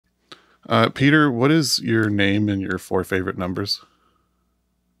Peter, what is your name and your 4 favorite numbers?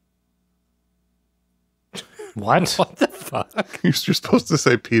 What? What the fuck? You're supposed to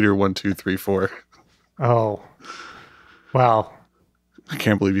say Peter 1, 2, 3, 4. Oh, wow. I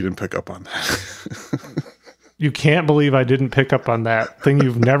can't believe you didn't pick up on that. You can't believe I didn't pick up on that thing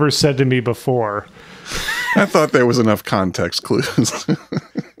you've never said to me before. I thought there was enough context clues.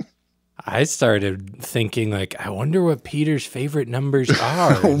 I started thinking, like, I wonder what Peter's favorite numbers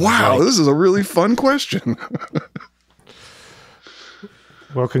are. Wow, this is a really fun question.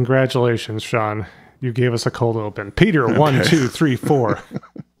 Well, congratulations, Sean. You gave us a cold open. Peter, 1, 2, 3, 4.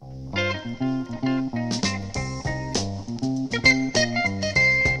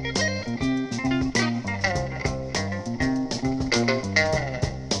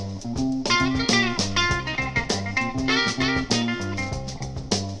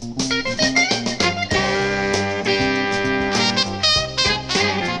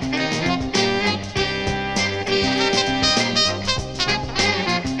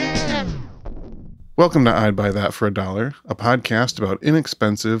 Welcome to I'd Buy That for $1, a podcast about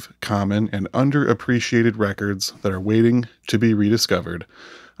inexpensive, common, and underappreciated records that are waiting to be rediscovered.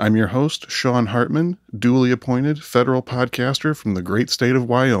 I'm your host, Sean Hartman, duly appointed federal podcaster from the great state of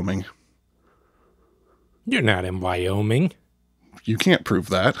Wyoming. You're not in Wyoming. You can't prove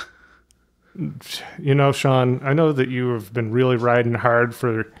that. You know, Sean, I know that you have been really riding hard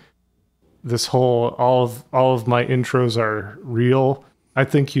for this whole, all of my intros are real. I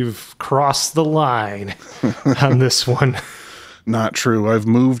think you've crossed the line on this one. Not true. I've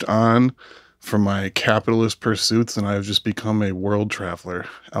moved on from my capitalist pursuits and I've just become a world traveler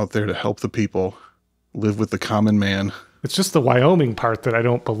out there to help the people live with the common man. It's just the Wyoming part that I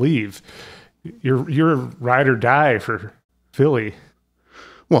don't believe. You're a ride or die for Philly.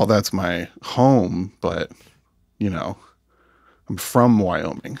 Well, that's my home, but, you know, I'm from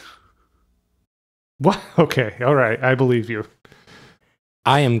Wyoming. What? Okay, all right, I believe you.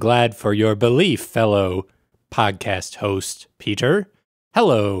 I am glad for your belief, fellow podcast host Peter.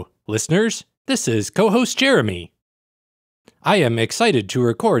 Hello, listeners. This is co-host Jeremy. I am excited to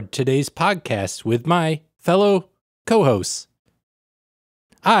record today's podcast with my fellow co-hosts.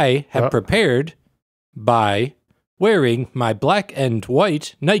 I have prepared by wearing my black and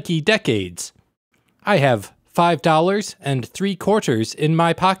white Nike Decades. I have $5.75 in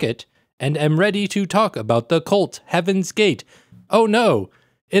my pocket and am ready to talk about the cult Heaven's Gate. Oh no,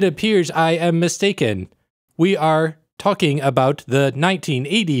 it appears I am mistaken. We are talking about the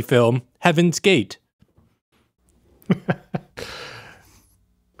 1980 film Heaven's Gate.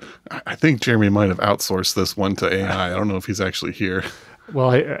 I think Jeremy might have outsourced this one to AI. I don't know if he's actually here.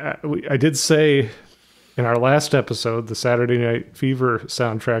 Well, I did say in our last episode, the Saturday Night Fever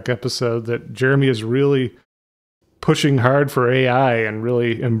soundtrack episode, that Jeremy is really pushing hard for AI and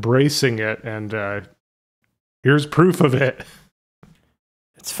really embracing it, and here's proof of it.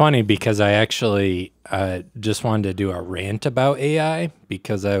 It's funny because I actually just wanted to do a rant about AI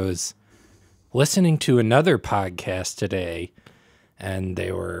because I was listening to another podcast today and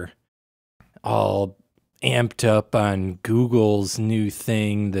they were all amped up on Google's new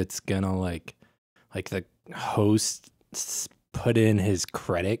thing that's gonna like the host put in his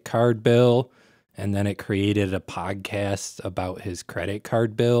credit card bill and then it created a podcast about his credit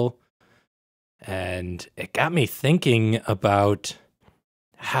card bill. And it got me thinking about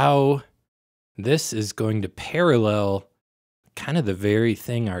how this is going to parallel kind of the very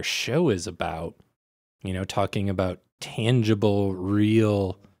thing our show is about, you know, talking about tangible,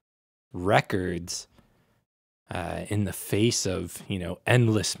 real records in the face of, you know,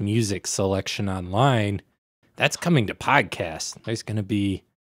 endless music selection online. That's coming to podcasts. There's going to be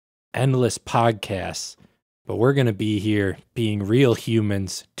endless podcasts, but we're going to be here being real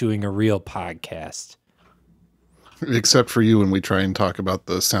humans doing a real podcast. Except for you when we try and talk about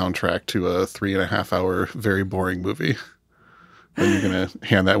the soundtrack to a 3.5 hour, very boring movie. Then you're going to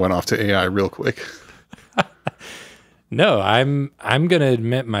hand that one off to AI real quick. No, I'm going to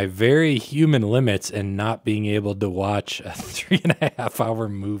admit my very human limits in not being able to watch a 3.5 hour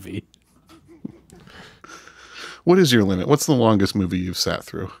movie. What is your limit? What's the longest movie you've sat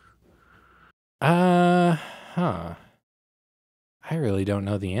through? I really don't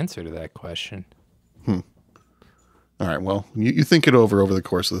know the answer to that question. All right, well, you think it over the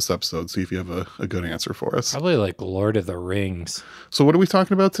course of this episode, see if you have a good answer for us. Probably like Lord of the Rings. So what are we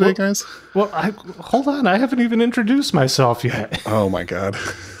talking about today, guys? Well, hold on. I haven't even introduced myself yet. Oh, my God.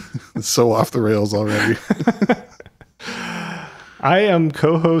 It's so off the rails already. I am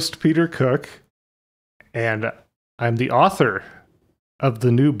co-host Peter Cook, and I'm the author of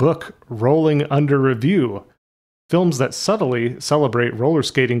the new book, Rolling Under Review, films that subtly celebrate roller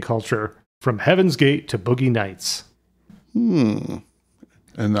skating culture from Heaven's Gate to Boogie Nights. And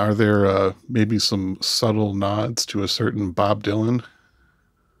are there maybe some subtle nods to a certain Bob Dylan?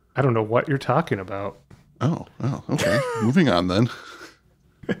 I don't know what you're talking about. Oh, okay. Moving on then.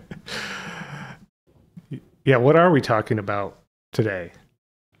 Yeah, what are we talking about today?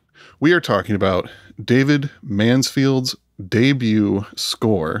 We are talking about David Mansfield's debut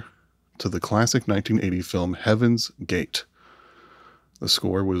score to the classic 1980 film Heaven's Gate. The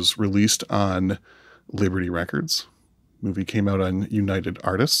score was released on Liberty Records. Movie came out on United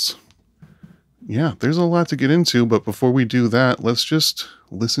Artists. Yeah, there's a lot to get into, but before we do that, let's just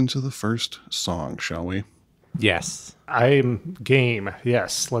listen to the first song, shall we? Yes. I'm game.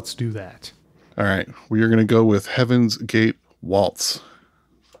 Yes, let's do that. All right, we are going to go with Heaven's Gate Waltz.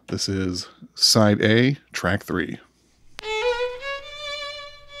 This is Side A, Track 3.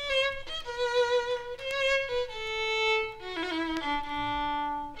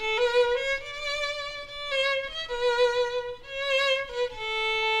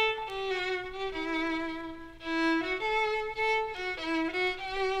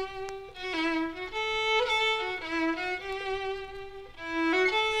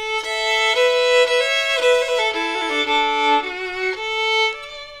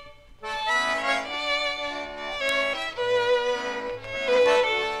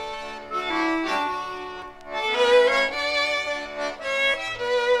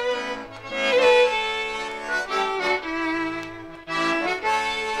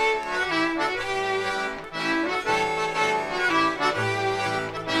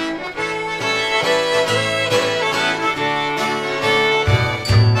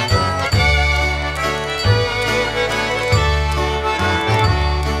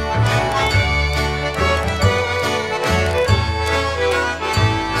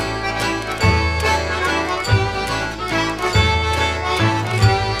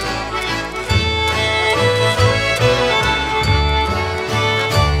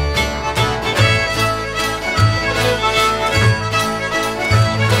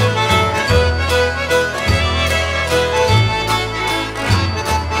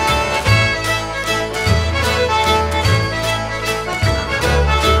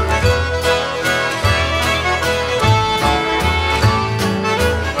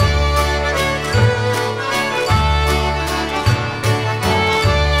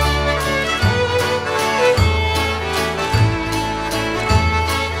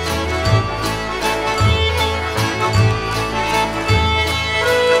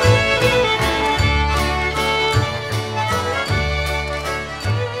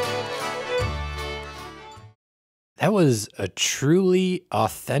 That was a truly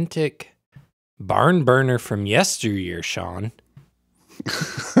authentic barn burner from yesteryear, Sean.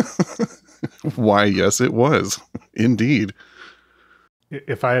 Why, yes, it was. Indeed.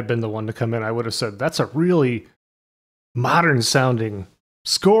 If I had been the one to come in, I would have said, that's a really modern sounding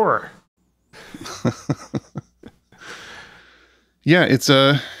score. Yeah, it's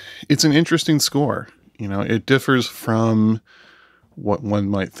an interesting score. You know, it differs from what one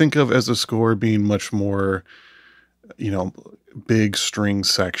might think of as a score being much more, you know, big string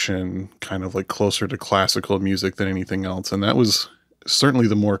section, kind of like closer to classical music than anything else. And that was certainly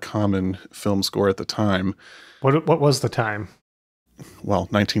the more common film score at the time. What was the time? Well,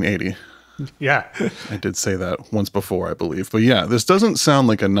 1980. Yeah. I did say that once before, I believe. But yeah, this doesn't sound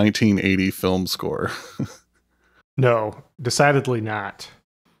like a 1980 film score. No, decidedly not.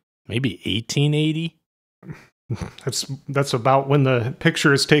 Maybe 1880? That's about when the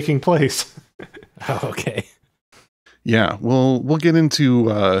picture is taking place. Oh, okay. Yeah, we'll get into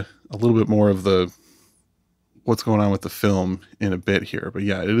a little bit more of the what's going on with the film in a bit here. But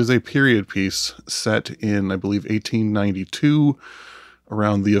yeah, it is a period piece set in, I believe, 1892,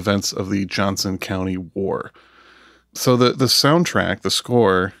 around the events of the Johnson County War. So the soundtrack, the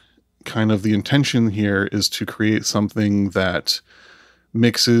score, kind of the intention here is to create something that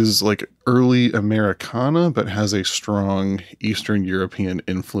mixes like early Americana, but has a strong Eastern European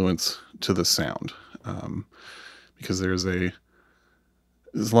influence to the sound. Because there's a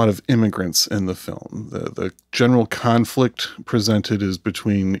lot of immigrants in the film. The general conflict presented is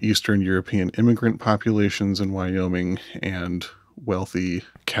between Eastern European immigrant populations in Wyoming and wealthy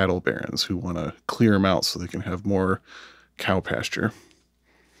cattle barons who want to clear them out so they can have more cow pasture.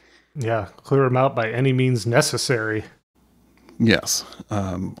 Yeah, clear them out by any means necessary. Yes,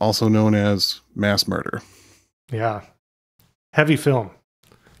 also known as mass murder. Yeah, heavy film.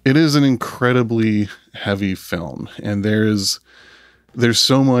 It is an incredibly heavy film, and there's there's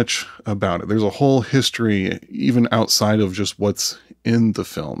so much about it. There's a whole history, even outside of just what's in the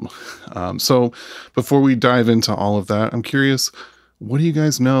film. So before we dive into all of that, I'm curious, what do you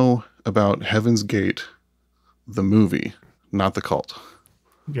guys know about Heaven's Gate, the movie, not the cult?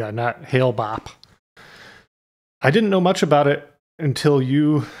 Yeah, not Hail Bop. I didn't know much about it until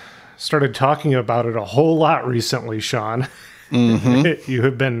you started talking about it a whole lot recently, Sean. Mm-hmm. You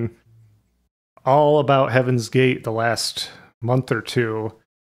have been all about Heaven's Gate the last month or two.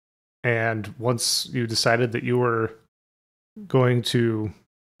 And once you decided that you were going to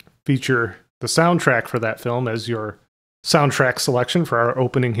feature the soundtrack for that film as your soundtrack selection for our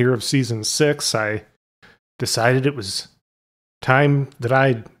opening here of season 6, I decided it was time that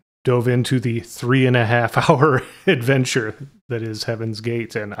I dove into the 3.5 hour adventure that is Heaven's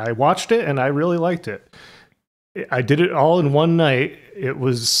Gate. And I watched it and I really liked it. I did it all in one night. It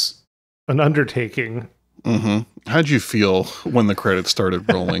was an undertaking. Mm-hmm. How'd you feel when the credits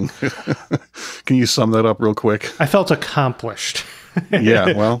started rolling? Can you sum that up real quick? I felt accomplished.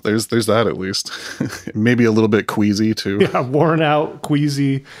 Yeah, well, there's that at least. Maybe a little bit queasy too. Yeah, worn out,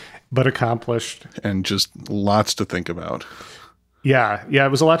 queasy, but accomplished. And just lots to think about. Yeah,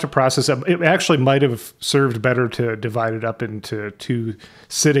 it was a lot to process. It actually might have served better to divide it up into 2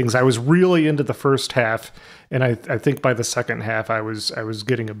 sittings. I was really into the first half, and I think by the second half I was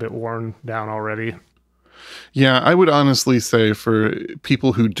getting a bit worn down already. Yeah, I would honestly say for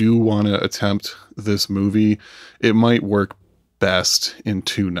people who do want to attempt this movie, it might work best in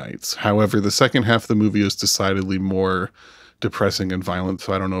 2 nights. However, the second half of the movie is decidedly more depressing and violent,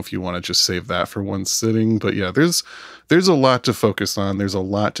 so I don't know if you want to just save that for one sitting. But yeah, there's a lot to focus on. There's a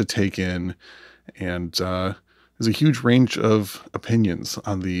lot to take in, and there's a huge range of opinions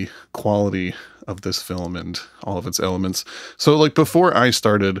on the quality of this film and all of its elements. So like before I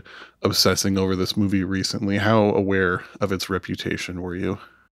started obsessing over this movie recently, how aware of its reputation were you?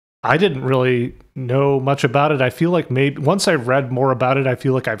 I didn't really know much about it. I feel like maybe once I read more about it, I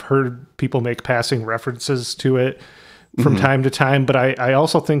feel like I've heard people make passing references to it from time to time. But I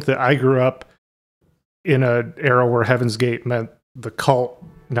also think that I grew up in an era where Heaven's Gate meant the cult,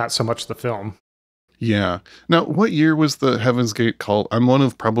 not so much the film. Yeah. Now, what year was the Heaven's Gate cult? I'm one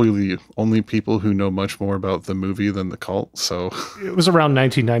of probably the only people who know much more about the movie than the cult. So it was around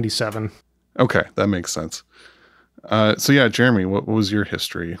 1997. Okay, that makes sense. So yeah, Jeremy, what was your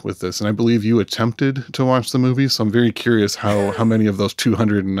history with this? And I believe you attempted to watch the movie, so I'm very curious how many of those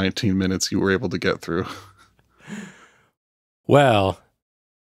 219 minutes you were able to get through. Well,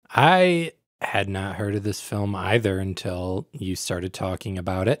 I had not heard of this film either until you started talking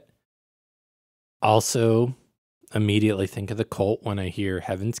about it. Also, immediately think of the cult when I hear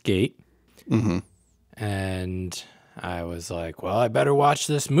Heaven's Gate. Mm-hmm. And I was like, well, I better watch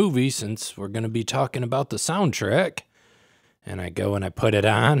this movie since we're going to be talking about the soundtrack. And I go and I put it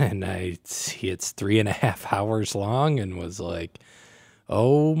on and I see it's 3.5 hours long and was like,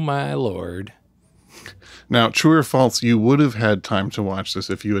 oh my Lord. Now, true or false, you would have had time to watch this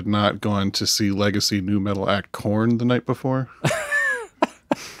if you had not gone to see Legacy New Metal act Korn the night before.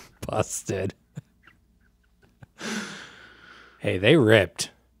 Busted. Hey, they ripped.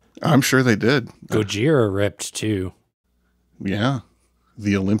 I'm sure they did. Gojira ripped too. Yeah.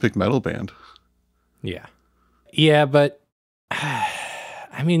 The Olympic metal band. Yeah. Yeah, but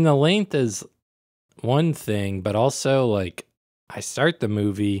I mean, the length is one thing, but also like I start the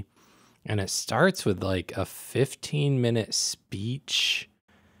movie and it starts with like a 15-minute speech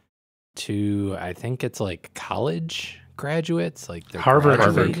to, I think it's like college graduates, like they're Harvard.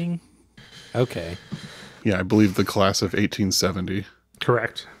 graduating. Okay. Yeah, I believe the class of 1870.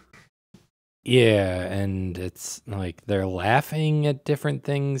 Correct. Yeah, and it's like they're laughing at different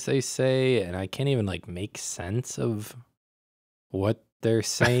things they say, and I can't even like make sense of what they're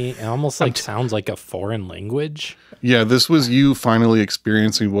saying. It almost like sounds like a foreign language. Yeah, this was you finally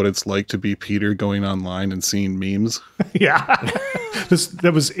experiencing what it's like to be Peter going online and seeing memes. Yeah. It's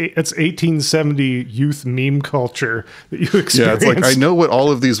 1870 youth meme culture that you experienced. Yeah, it's like I know what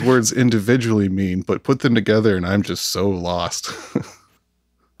all of these words individually mean, but put them together and I'm just so lost.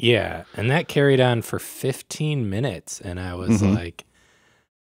 Yeah, and that carried on for 15 minutes, and I was like,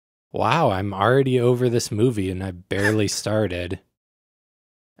 wow, I'm already over this movie, and I barely started.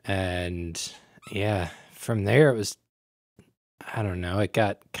 And yeah, from there it was, I don't know, it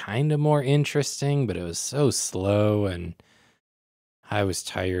got kind of more interesting, but it was so slow, and I was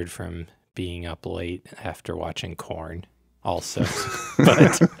tired from being up late after watching Korn also.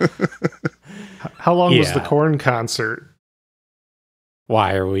 But how long was the Korn concert?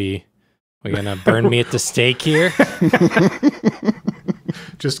 Why are we gonna burn me at the stake here?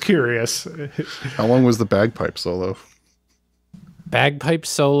 Just curious. How long was the bagpipe solo? Bagpipe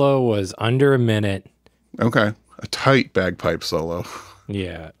solo was under a minute. Okay. A tight bagpipe solo.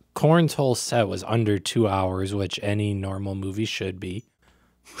 Yeah. Korn's whole set was under 2 hours, which any normal movie should be.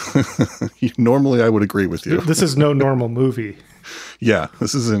 Normally, I would agree with you. This is no normal movie. Yeah,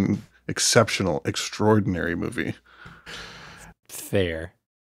 this is an exceptional, extraordinary movie. Fair.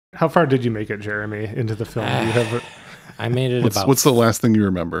 How far did you make it, Jeremy, into the film? Do you have I made it What's the last thing you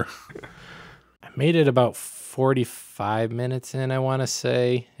remember? I made it about 45 minutes in, I want to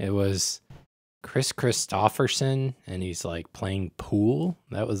say. It was Chris Christopherson, and he's like playing pool.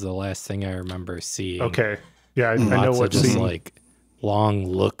 That was the last thing I remember seeing. Okay. Yeah, I Lots know of what just scene. like long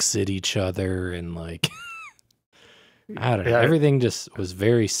looks at each other and like I don't know. Yeah. Everything just was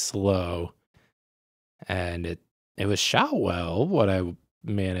very slow, and it was shot well. What I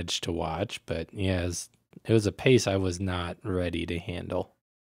managed to watch, but yeah, it was a pace I was not ready to handle.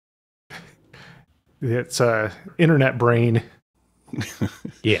 It's internet brain.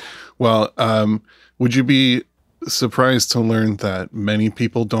 Yeah. Well, would you be surprised to learn that many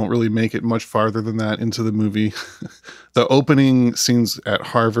people don't really make it much farther than that into the movie? The opening scenes at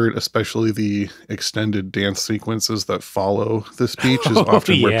Harvard, especially the extended dance sequences that follow the speech, is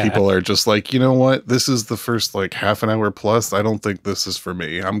often where people are just like, you know what? This is the first like half an hour plus. I don't think this is for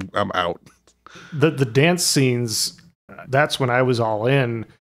me. I'm out. The dance scenes, that's when I was all in.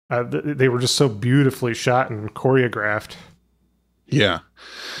 They were just so beautifully shot and choreographed. Yeah.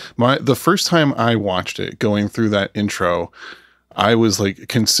 The first time I watched it, going through that intro, I was like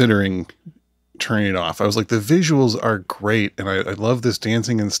considering turning it off. I was like, the visuals are great and I love this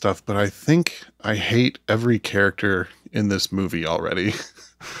dancing and stuff, but I think I hate every character in this movie already.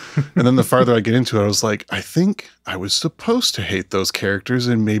 And then the farther I get into it, I was like, I think I was supposed to hate those characters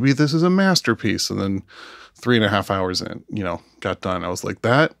and maybe this is a masterpiece. And then 3.5 hours in, got done. I was like,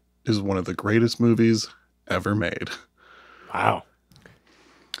 that is one of the greatest movies ever made. Wow.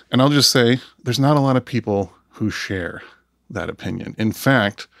 And I'll just say, there's not a lot of people who share that opinion. In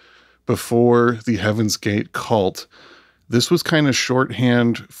fact, before the Heaven's Gate cult, this was kind of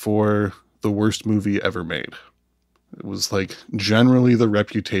shorthand for the worst movie ever made. It was like generally the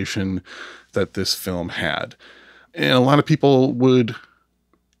reputation that this film had. And a lot of people would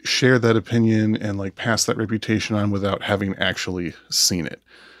share that opinion and like pass that reputation on without having actually seen it.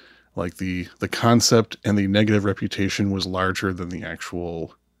 Like the concept and the negative reputation was larger than the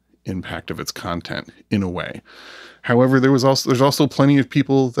actual impact of its content in a way. However, there's also plenty of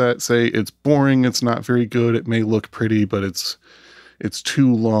people that say it's boring, it's not very good, it may look pretty, but it's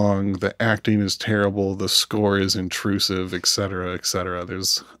too long, the acting is terrible, the score is intrusive, etc., etc.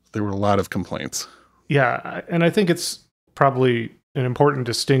 There were a lot of complaints. Yeah, and I think it's probably an important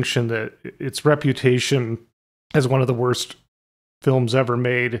distinction that its reputation as one of the worst films ever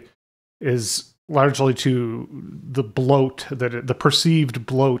made is largely to the bloat, the perceived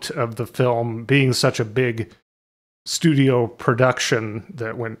bloat of the film being such a big studio production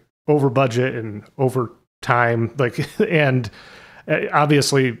that went over budget and over time. Like, and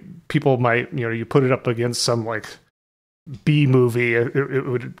obviously people might, you put it up against some like B movie, it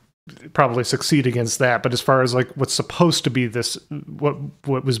would probably succeed against that. But as far as like what's supposed to be this, what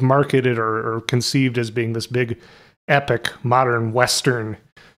was marketed or conceived as being this big epic modern Western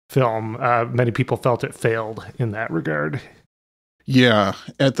film, many people felt it failed in that regard. Yeah.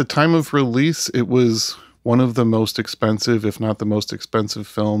 At the time of release, it was one of the most expensive, if not the most expensive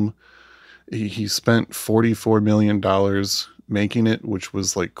film. He spent $44 million making it, which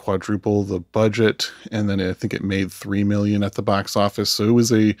was like quadruple the budget. And then I think it made $3 million at the box office. So it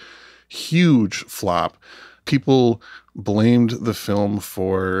was a huge flop. People blamed the film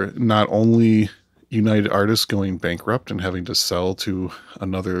for not only United Artists going bankrupt and having to sell to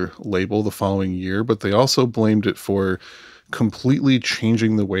another label the following year, but they also blamed it for completely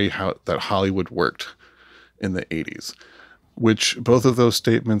changing the way that Hollywood worked in the 80s, which both of those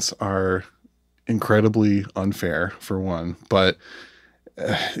statements are incredibly unfair, for one. But,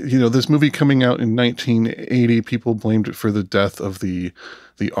 this movie coming out in 1980, people blamed it for the death of the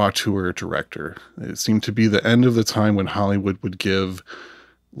auteur director. It seemed to be the end of the time when Hollywood would give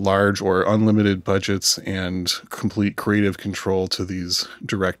large or unlimited budgets and complete creative control to these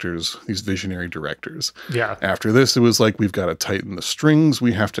directors, these visionary directors. Yeah. After this, it was like, we've got to tighten the strings.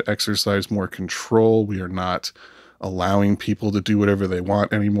 We have to exercise more control. We are not allowing people to do whatever they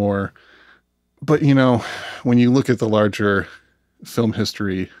want anymore. But, when you look at the larger film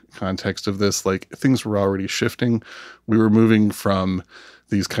history context of this, like, things were already shifting. We were moving from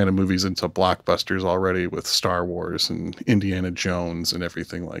these kind of movies into blockbusters already with Star Wars and Indiana Jones and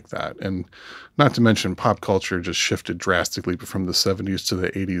everything like that. And not to mention pop culture just shifted drastically from the 70s to the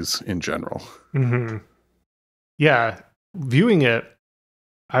 80s in general. Mm-hmm. Yeah. viewing it,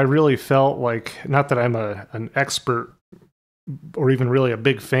 I really felt like, not that I'm an expert or even really a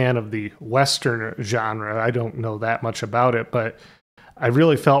big fan of the Western genre. I don't know that much about it, but I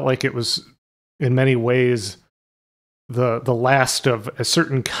really felt like it was in many ways the last of a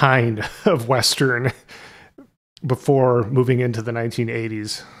certain kind of Western before moving into the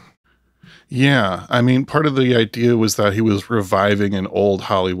 1980s. Yeah, I mean, part of the idea was that he was reviving an old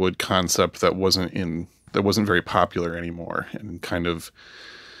Hollywood concept that wasn't very popular anymore, and kind of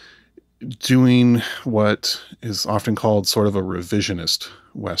doing what is often called sort of a revisionist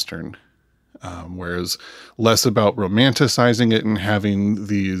Western, whereas less about romanticizing it and having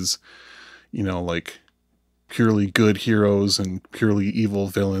these, like purely good heroes and purely evil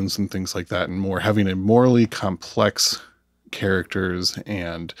villains and things like that, and more having a morally complex characters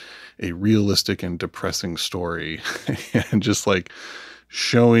and a realistic and depressing story, and just like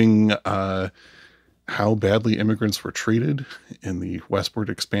showing how badly immigrants were treated in the westward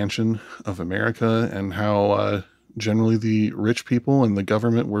expansion of America, and how generally the rich people and the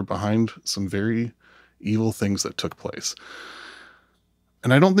government were behind some very evil things that took place.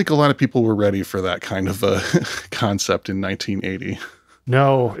 And I don't think a lot of people were ready for that kind of a concept in 1980.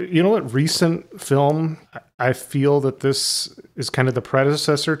 No, you know what recent film I feel that this is kind of the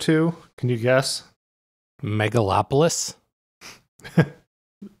predecessor to? Can you guess? Megalopolis?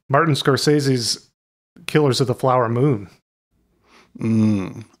 Martin Scorsese's Killers of the Flower Moon.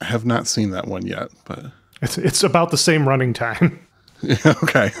 I have not seen that one yet, but it's about the same running time. Yeah,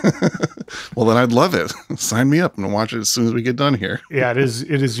 okay. Well, then I'd love it. Sign me up and watch it as soon as we get done here. Yeah, it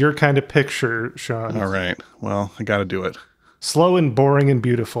is your kind of picture, Sean. All right. Well, I got to do it. Slow and boring and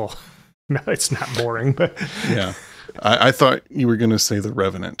beautiful. No, it's not boring, but yeah. I thought you were going to say The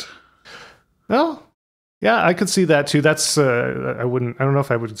Revenant. Well, yeah, I could see that too. That's I don't know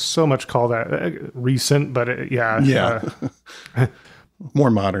if I would so much call that recent, but yeah. More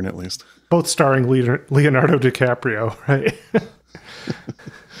modern, at least. Both starring Leonardo DiCaprio, right?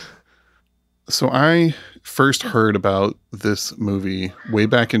 So I first heard about this movie way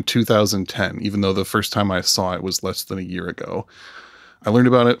back in 2010, even though the first time I saw it was less than a year ago. I learned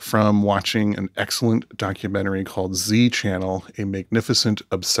about it from watching an excellent documentary called Z Channel, A Magnificent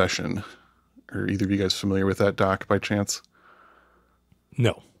Obsession. Are either of you guys familiar with that doc by chance?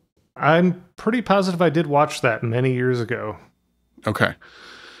 No. I'm pretty positive I did watch that many years ago. Okay.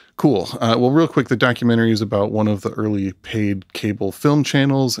 Cool. Well, real quick, the documentary is about one of the early paid cable film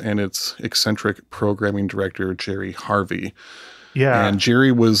channels and its eccentric programming director, Jerry Harvey. Yeah. And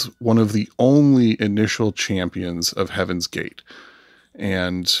Jerry was one of the only initial champions of Heaven's Gate.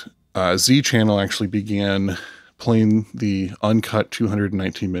 And Z Channel actually began playing the uncut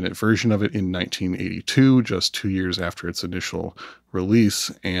 219-minute version of it in 1982, just 2 years after its initial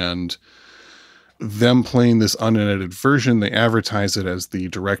release. And them playing this unedited version, they advertise it as the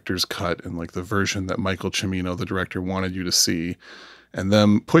director's cut and like the version that Michael Cimino, the director, wanted you to see. And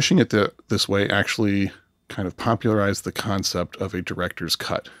them pushing it this way actually kind of popularized the concept of a director's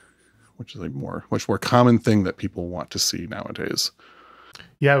cut, which is a much more common thing that people want to see nowadays.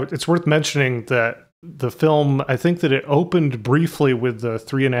 Yeah, it's worth mentioning that the film, I think that it opened briefly with the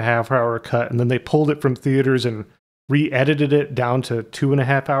 3.5-hour cut, and then they pulled it from theaters and re-edited it down to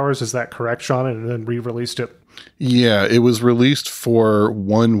 2.5 hours. Is that correct, Sean? And then re-released it? Yeah, it was released for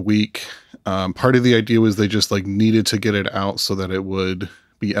 1 week. Part of the idea was they just like needed to get it out so that it would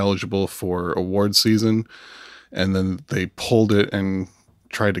be eligible for award season. And then they pulled it and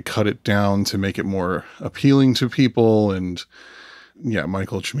tried to cut it down to make it more appealing to people. And yeah,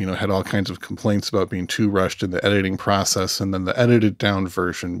 Michael Cimino had all kinds of complaints about being too rushed in the editing process. And then the edited down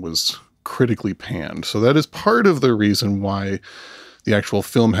version was critically panned. So that is part of the reason why the actual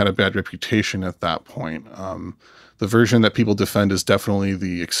film had a bad reputation at that point. The version that people defend is definitely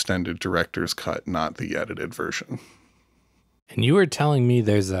the extended director's cut, not the edited version. And you were telling me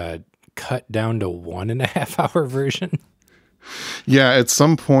there's a cut down to 1.5 hour version? Yeah, at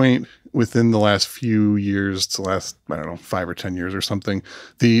some point within the last few years, the last, 5 or 10 years or something,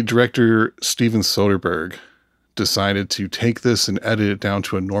 the director Steven Soderbergh decided to take this and edit it down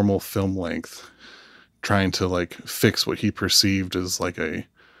to a normal film length, trying to like fix what he perceived as like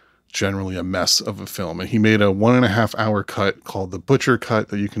generally a mess of a film. And he made a 1.5 hour cut called the Butcher Cut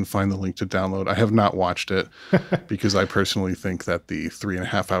that you can find the link to download. I have not watched it because I personally think that the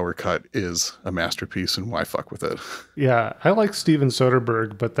 3.5 hour cut is a masterpiece, and why fuck with it? Yeah, I like Steven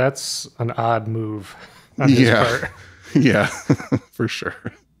Soderbergh, but that's an odd move on his part. Yeah, for sure.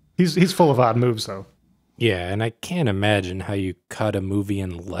 He's full of odd moves though. Yeah, and I can't imagine how you cut a movie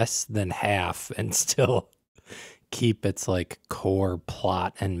in less than half and still keep its like core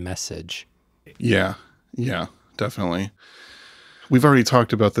plot and message. Yeah, definitely. We've already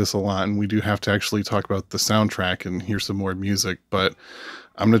talked about this a lot, and we do have to actually talk about the soundtrack and hear some more music, but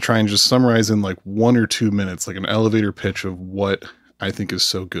I'm going to try and just summarize in like 1 or 2 minutes, like an elevator pitch of what I think is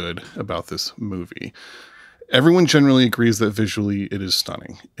so good about this movie. Everyone generally agrees that visually it is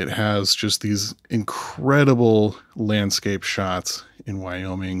stunning. It has just these incredible landscape shots in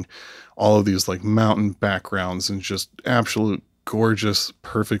Wyoming, all of these like mountain backgrounds and just absolute gorgeous,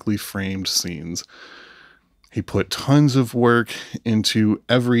 perfectly framed scenes. He put tons of work into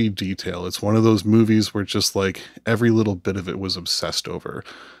every detail. It's one of those movies where just like every little bit of it was obsessed over.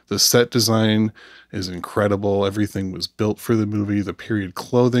 The set design is incredible. Everything was built for the movie. The period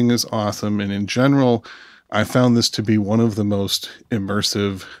clothing is awesome. And in general, I found this to be one of the most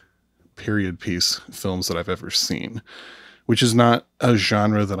immersive period piece films that I've ever seen, which is not a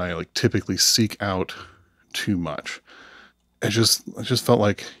genre that I like typically seek out too much. I just felt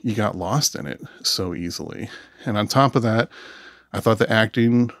like you got lost in it so easily. And on top of that, I thought the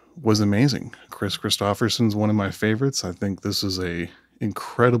acting was amazing. Chris Christopherson's one of my favorites. I think this is a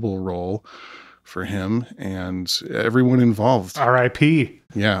incredible role for him and everyone involved. R.I.P.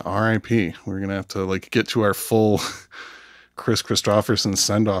 Yeah, R.I.P. We're going to have to like get to our full Chris Christopherson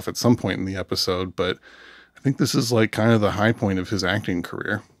send off at some point in the episode, but I think this is like kind of the high point of his acting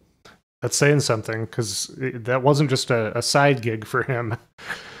career. That's saying something, because that wasn't just a side gig for him.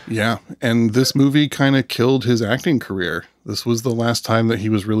 Yeah, and this movie kind of killed his acting career. This was the last time that he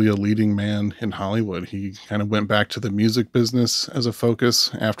was really a leading man in Hollywood. He kind of went back to the music business as a focus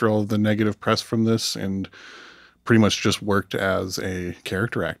after all of the negative press from this, and pretty much just worked as a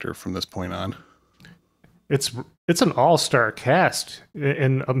character actor from this point on. It's an all-star cast,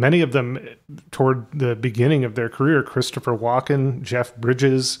 and many of them toward the beginning of their career. Christopher Walken, Jeff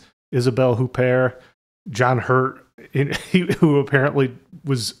Bridges, Isabelle Huppert, John Hurt, who apparently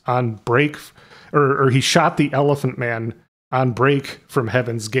was on break, or he shot the Elephant Man on break from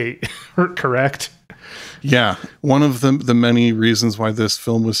Heaven's Gate, correct? Yeah. One of the many reasons why this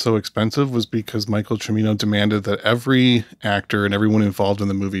film was so expensive was because Michael Cimino demanded that every actor and everyone involved in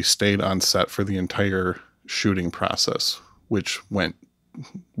the movie stayed on set for the entire shooting process, which went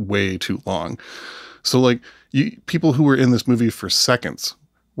way too long. So like people who were in this movie for seconds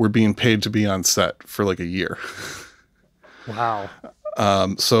were being paid to be on set for like a year. Wow.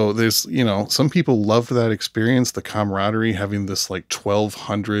 So there's, some people loved that experience, the camaraderie, having this like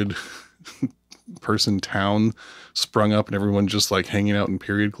 1,200 person town sprung up and everyone just like hanging out in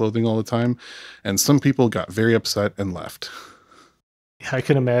period clothing all the time. And some people got very upset and left. Yeah, I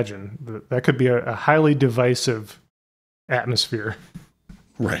can imagine. That could be a highly divisive atmosphere.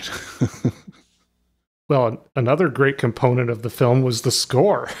 Right. Well, another great component of the film was the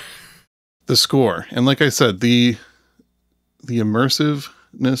score. The score. And like I said, the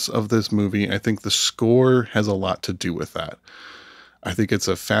immersiveness of this movie, I think the score has a lot to do with that. I think it's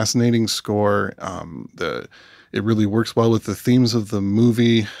a fascinating score. It really works well with the themes of the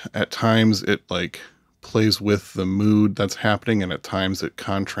movie. At times it like plays with the mood that's happening, and at times it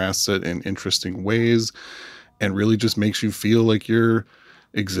contrasts it in interesting ways and really just makes you feel like you're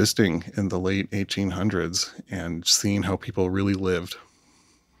existing in the late 1800s and seeing how people really lived.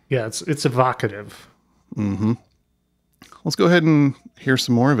 Yeah, it's evocative. Mm-hmm. Let's go ahead and hear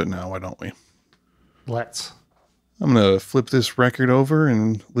some more of it now, why don't we? Let's. I'm going to flip this record over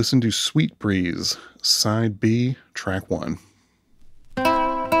and listen to Sweet Breeze, Side B, Track 1.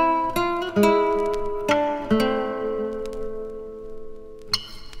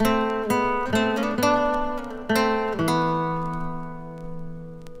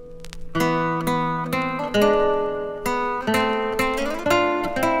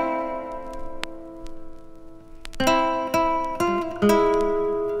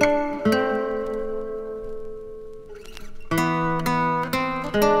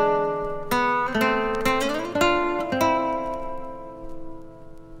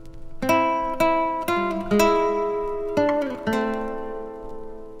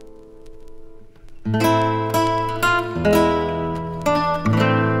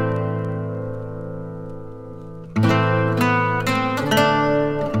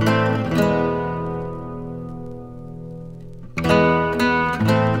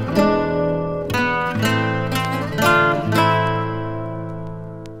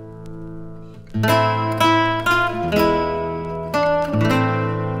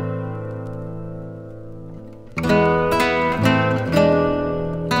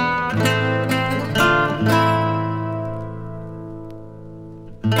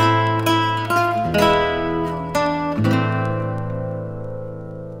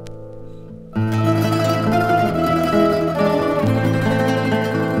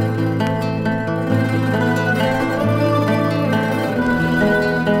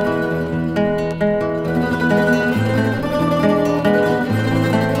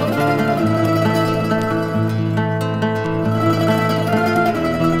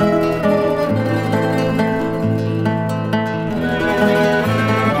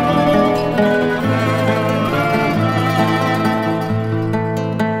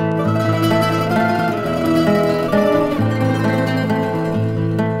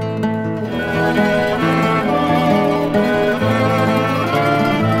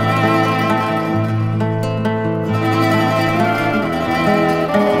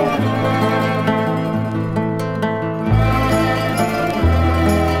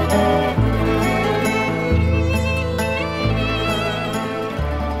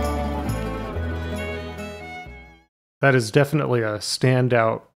 That is definitely a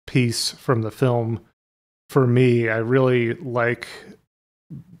standout piece from the film for me. I really like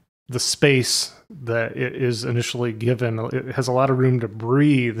the space that it is initially given. It has a lot of room to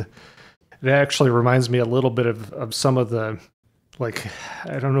breathe. It actually reminds me a little bit of some of the, like,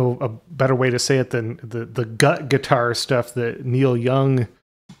 I don't know a better way to say it than the gut guitar stuff that Neil Young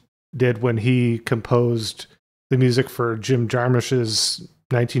did when he composed the music for Jim Jarmusch's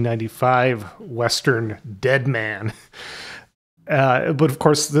 1995 Western Dead Man. But of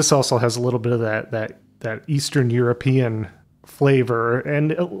course, this also has a little bit of that Eastern European flavor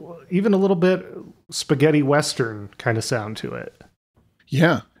and even a little bit spaghetti Western kind of sound to it.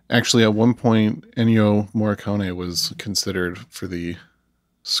 Yeah. Actually, at one point, Ennio Morricone was considered for the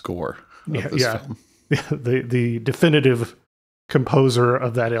score of this film. Yeah, the definitive composer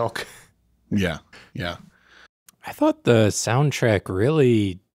of that ilk. Yeah. I thought the soundtrack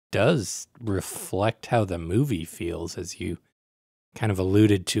really does reflect how the movie feels, as you kind of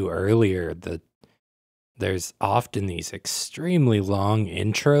alluded to earlier. There's often these extremely long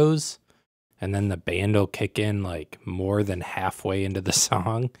intros, and then the band will kick in like more than halfway into the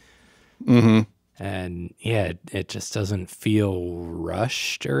song. Mm-hmm. And yeah, it just doesn't feel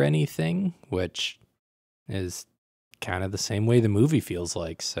rushed or anything, which is kind of the same way the movie feels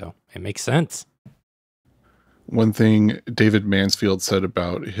like. So it makes sense. One thing David Mansfield said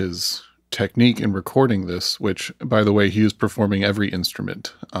about his technique in recording this, which, by the way, he is performing every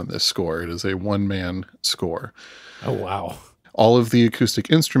instrument on this score. It is a one-man score. Oh, wow. All of the acoustic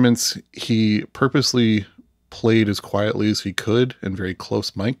instruments, he purposely played as quietly as he could and very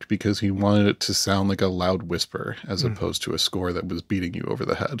close mic'd because he wanted it to sound like a loud whisper as opposed to a score that was beating you over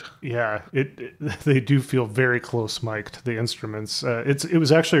the head. Yeah, they do feel very close mic'd, the instruments. It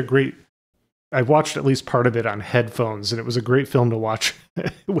was actually a great... I watched at least part of it on headphones, and it was a great film to watch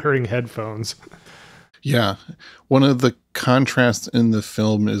wearing headphones. Yeah. One of the contrasts in the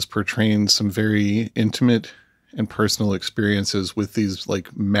film is portraying some very intimate and personal experiences with these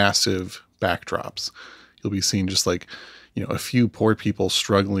like massive backdrops. You'll be seeing just like, a few poor people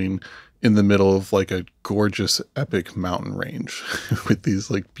struggling in the middle of like a gorgeous epic mountain range with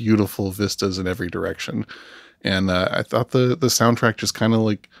these like beautiful vistas in every direction. And I thought the soundtrack just kind of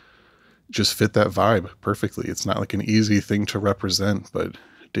like just fit that vibe perfectly. It's not like an easy thing to represent, but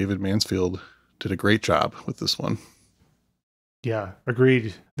David Mansfield did a great job with this one. Yeah,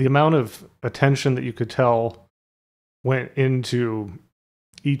 agreed. The amount of attention that you could tell went into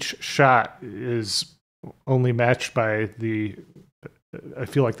each shot is only matched by I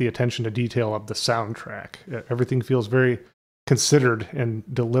feel like the attention to detail of the soundtrack. Everything feels very considered and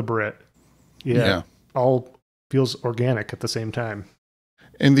deliberate. Yeah. All feels organic at the same time.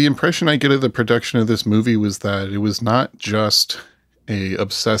 And the impression I get of the production of this movie was that it was not just a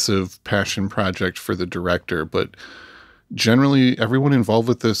obsessive passion project for the director, but generally everyone involved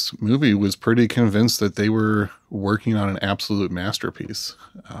with this movie was pretty convinced that they were working on an absolute masterpiece.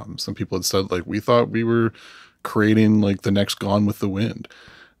 Some people had said, like, we thought we were creating like the next Gone with the Wind,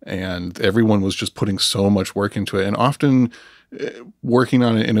 and everyone was just putting so much work into it, and often working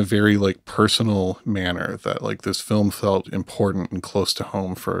on it in a very like personal manner that like this film felt important and close to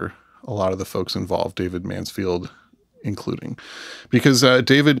home for a lot of the folks involved, David Mansfield including, because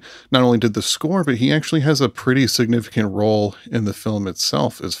David not only did the score, but he actually has a pretty significant role in the film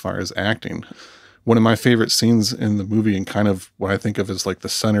itself as far as acting. One of my favorite scenes in the movie, and kind of what I think of as like the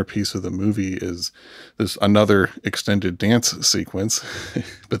centerpiece of the movie, is this another extended dance sequence,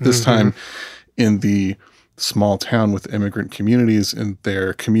 but this time in the small town with immigrant communities in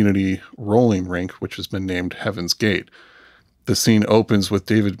their community rolling rink, which has been named Heaven's Gate. The scene opens with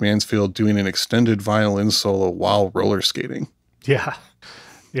David Mansfield doing an extended violin solo while roller skating. Yeah.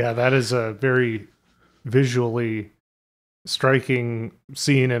 Yeah, that is a very visually striking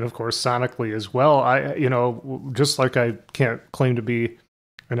scene, and of course sonically as well. Just like I can't claim to be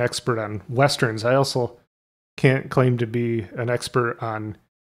an expert on Westerns, I also can't claim to be an expert on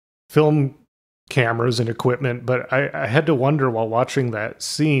film cameras and equipment, but I had to wonder while watching that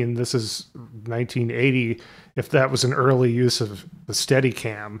scene, this is 1980, if that was an early use of the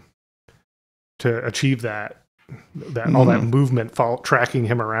Steadicam to achieve that all that movement tracking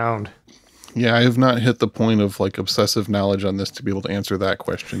him around. Yeah, I have not hit the point of like obsessive knowledge on this to be able to answer that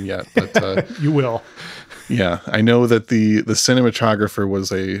question yet, but you will. Yeah, I know that the cinematographer was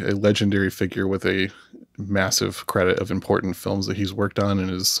a legendary figure with a massive credit of important films that he's worked on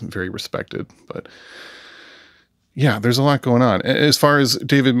and is very respected. But yeah, there's a lot going on. As far as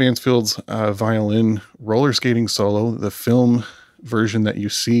David Mansfield's violin roller skating solo, the film version that you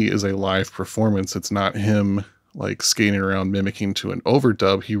see is a live performance. It's not him like skating around mimicking to an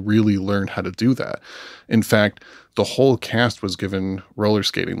overdub. He really learned how to do that. In fact, the whole cast was given roller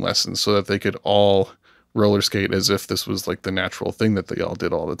skating lessons so that they could all roller skate as if this was like the natural thing that they all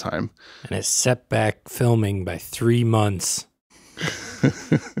did all the time. And it set back filming by 3 months.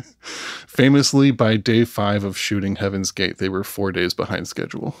 Famously, by day 5 of shooting Heaven's Gate, they were 4 days behind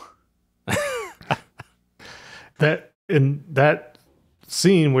schedule. That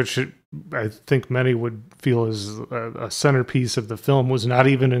scene, which I think many would feel is a centerpiece of the film, was not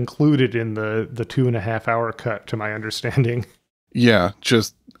even included in the 2.5 hour cut, to my understanding. Yeah,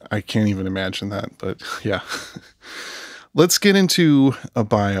 I can't even imagine that, but yeah. Let's get into a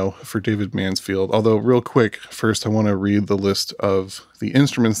bio for David Mansfield. Although, real quick, first I want to read the list of the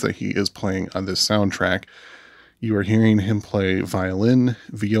instruments that he is playing on this soundtrack. You are hearing him play violin,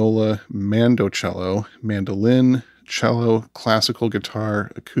 viola, mandocello, mandolin, cello, classical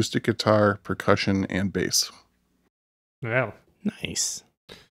guitar, acoustic guitar, percussion, and bass. Yeah. Nice.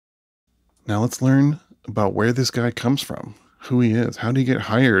 Now let's learn about where this guy comes from, who he is, how did he get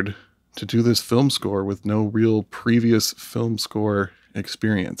hired to do this film score with no real previous film score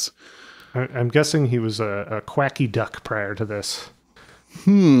experience. I'm guessing he was a quacky duck prior to this.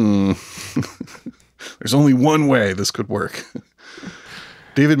 There's only one way this could work.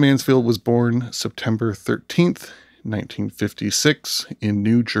 David Mansfield was born September 13th, 1956 in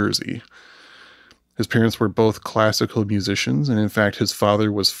New Jersey. His parents were both classical musicians, and in fact, his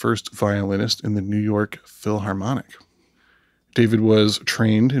father was first violinist in the New York Philharmonic. David was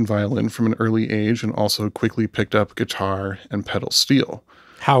trained in violin from an early age and also quickly picked up guitar and pedal steel.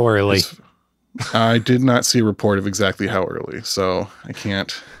 How early? I did not see a report of exactly how early, so I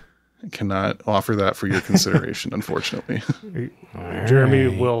cannot offer that for your consideration, unfortunately. Jeremy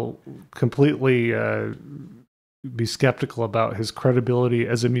will completely be skeptical about his credibility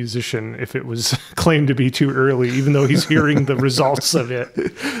as a musician if it was claimed to be too early, even though he's hearing the results of it.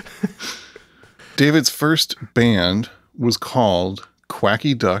 David's first band was called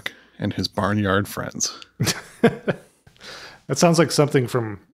Quacky Duck and His Barnyard Friends. That sounds like something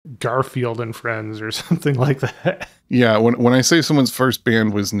from Garfield and Friends or something like that. Yeah, when I say someone's first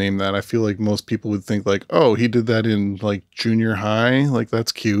band was named that, I feel like most people would think like, oh, he did that in like junior high, like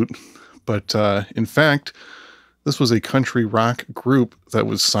that's cute. But in fact, this was a country rock group that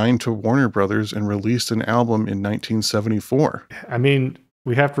was signed to Warner Brothers and released an album in 1974. I mean,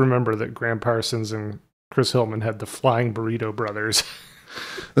 we have to remember that Graham Parsons and Chris Hillman had the Flying Burrito Brothers.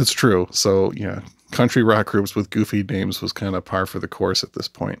 That's true. So, yeah, country rock groups with goofy names was kind of par for the course at this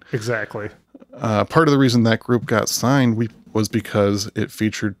point. Exactly. Part of the reason that group got signed was because it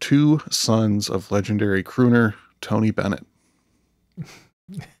featured 2 sons of legendary crooner Tony Bennett.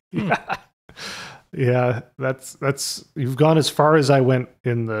 Yeah, that's you've gone as far as I went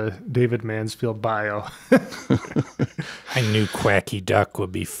in the David Mansfield bio. I knew Quacky Duck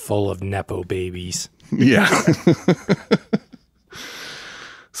would be full of Nepo babies. Yeah.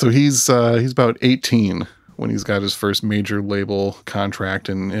 So he's about 18 when he's got his first major label contract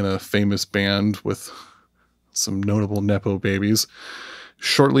in a famous band with some notable Nepo babies.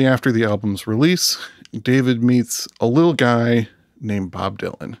 Shortly after the album's release, David meets a little guy named Bob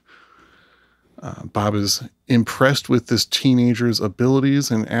Dylan. Bob is impressed with this teenager's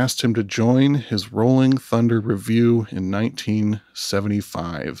abilities and asked him to join his Rolling Thunder Revue in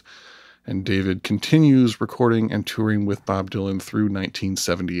 1975. And David continues recording and touring with Bob Dylan through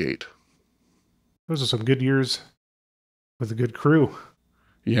 1978. Those are some good years with a good crew.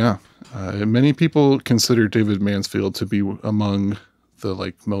 Yeah. Many people consider David Mansfield to be among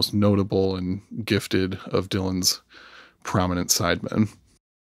the most notable and gifted of Dylan's prominent sidemen.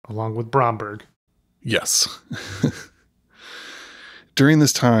 Along with Bromberg. Yes. During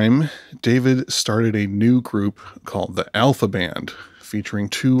this time, David started a new group called the Alpha Band, featuring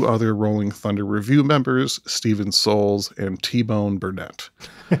 2 other Rolling Thunder Revue members, Stephen Souls and T-Bone Burnett.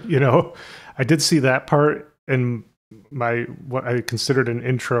 I did see that part in what I considered an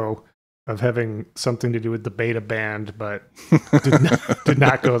intro of having something to do with the Beta Band, but did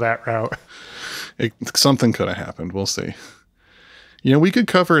not go that route. Something could have happened. We'll see. We could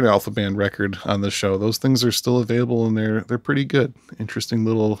cover an Alpha Band record on the show. Those things are still available, and they're pretty good. Interesting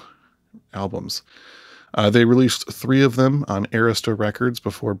little albums. They released 3 of them on Arista Records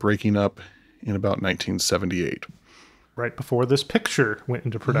before breaking up in about 1978. Right before this picture went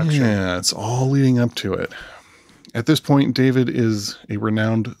into production. Yeah, it's all leading up to it. At this point, David is a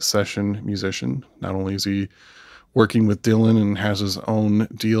renowned session musician. Not only is he working with Dylan and has his own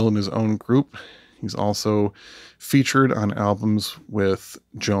deal in his own group, he's also featured on albums with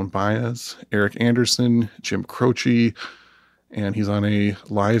Joan Baez, Eric Anderson, Jim Croce, and he's on a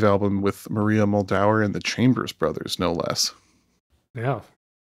live album with Maria Muldaur and the Chambers Brothers, no less. Yeah.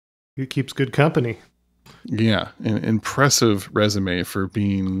 He keeps good company. Yeah, an impressive resume for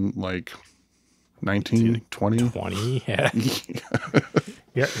being like 19, 20. 20, yeah.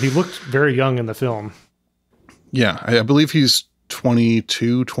 Yeah, he looked very young in the film. Yeah, I believe he's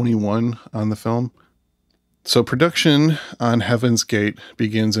 22, 21 on the film. So production on Heaven's Gate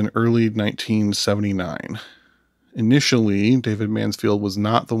begins in early 1979. Initially, David Mansfield was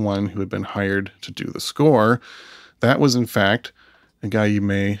not the one who had been hired to do the score. That was, in fact, a guy you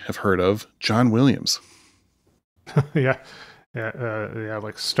may have heard of, John Williams. Yeah,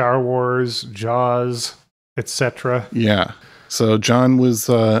 like Star Wars, Jaws, etc. Yeah. So John was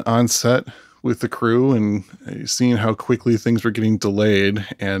on set with the crew and seeing how quickly things were getting delayed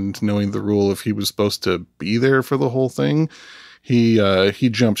and knowing the rule if he was supposed to be there for the whole thing, he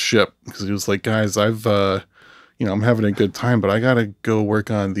jumped ship because he was like, guys, I'm having a good time, but I got to go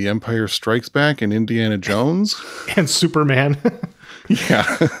work on The Empire Strikes Back and Indiana Jones. And Superman. Yeah.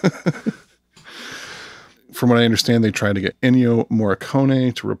 From what I understand, they tried to get Ennio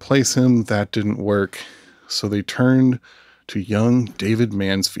Morricone to replace him. That didn't work. So they turned to young David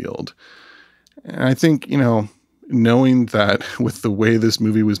Mansfield. And I think, knowing that with the way this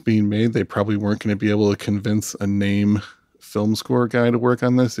movie was being made, they probably weren't going to be able to convince a name film score guy to work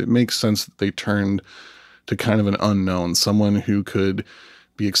on this. It makes sense that they turned to kind of an unknown, someone who could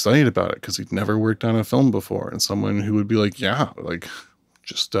be excited about it because he'd never worked on a film before, and someone who would be like, yeah, like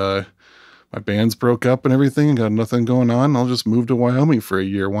just my band's broke up and everything and got nothing going on. I'll just move to Wyoming for a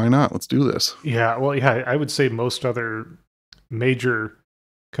year. Why not? Let's do this. Yeah, well, yeah, I would say most other major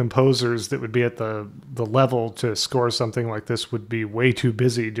composers that would be at the level to score something like this would be way too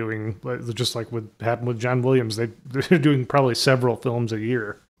busy doing, just like what happened with John Williams. They're doing probably several films a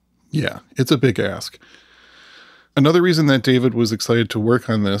year. Yeah, it's a big ask. Another reason that David was excited to work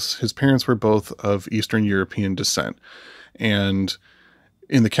on this, his parents were both of Eastern European descent. And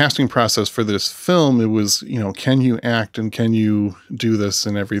in the casting process for this film, it was, can you act and can you do this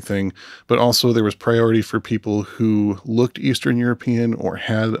and everything? But also there was priority for people who looked Eastern European or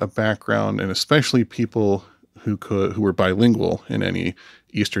had a background, and especially people who were bilingual in any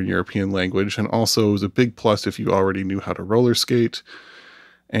Eastern European language. And also it was a big plus if you already knew how to roller skate.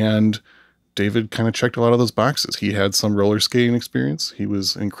 And David kind of checked a lot of those boxes. He had some roller skating experience. He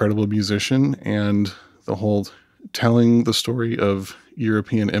was an incredible musician, and the whole telling the story of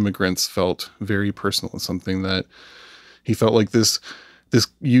European immigrants felt very personal. It's something that he felt like this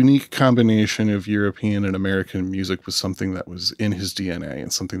unique combination of European and American music was something that was in his DNA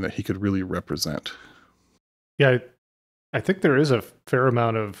and something that he could really represent. Yeah, I think there is a fair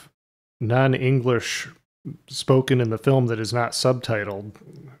amount of non-English spoken in the film that is not subtitled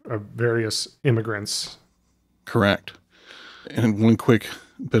of various immigrants. Correct. And one quick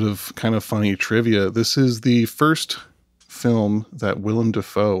bit of kind of funny trivia. This is the first film that Willem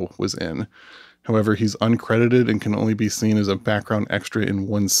Dafoe was in. However, he's uncredited and can only be seen as a background extra in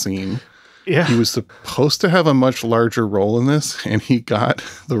one scene. Yeah. He was supposed to have a much larger role in this, and he got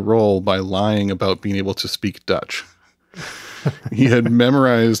the role by lying about being able to speak Dutch. He had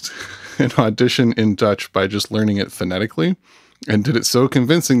memorized an audition in Dutch by just learning it phonetically, and did it so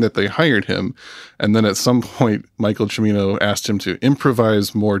convincing that they hired him. And then at some point, Michael Cimino asked him to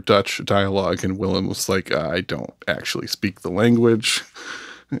improvise more Dutch dialogue, and Willem was like, I don't actually speak the language.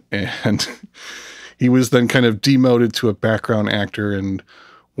 And he was then kind of demoted to a background actor. And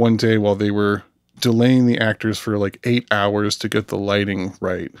one day while they were delaying the actors for like 8 hours to get the lighting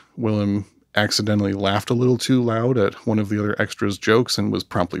right, Willem accidentally laughed a little too loud at one of the other extras' jokes and was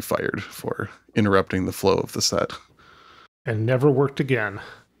promptly fired for interrupting the flow of the set. And never worked again.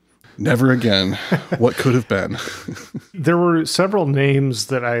 Never again. What could have been? There were several names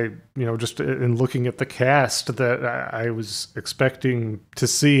that I, just in looking at the cast that I was expecting to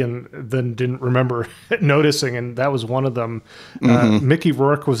see and then didn't remember noticing, and that was one of them. Mickey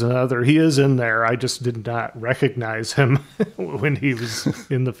Rourke was another. He is in there. I just did not recognize him when he was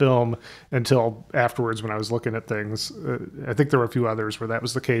in the film until afterwards when I was looking at things. I think there were a few others where that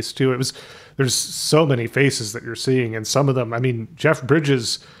was the case too. There's so many faces that you're seeing, and some of them, Jeff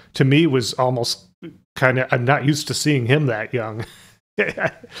Bridges to me was almost kind of, I'm not used to seeing him that young.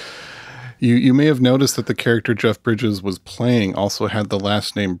 You may have noticed that the character Jeff Bridges was playing also had the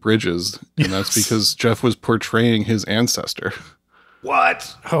last name Bridges, and that's because Jeff was portraying his ancestor.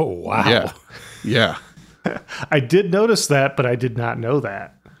 What? Oh, wow. Yeah. I did notice that, but I did not know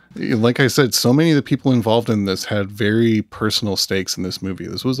that. Like I said, so many of the people involved in this had very personal stakes in this movie.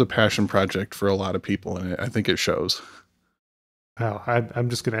 This was a passion project for a lot of people, and I think it shows. Oh, I'm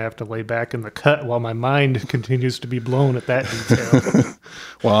just going to have to lay back in the cut while my mind continues to be blown at that detail.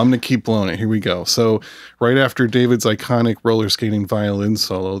 Well, I'm going to keep blowing it. Here we go. So right after David's iconic roller skating violin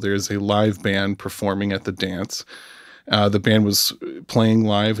solo, there's a live band performing at the dance. The band was playing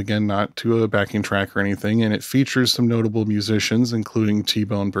live, again, not to a backing track or anything, and it features some notable musicians, including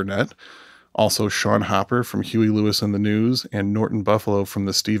T-Bone Burnett, also Sean Hopper from Huey Lewis and the News, and Norton Buffalo from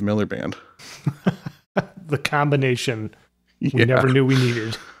the Steve Miller Band. The combination we never knew we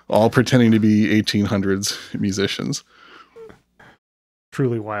needed. All pretending to be 1800s musicians.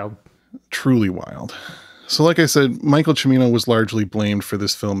 Truly wild. Truly wild. So like I said, Michael Cimino was largely blamed for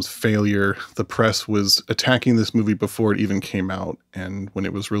this film's failure. The press was attacking this movie before it even came out. And when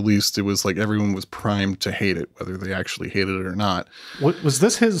it was released, it was like everyone was primed to hate it, whether they actually hated it or not. Was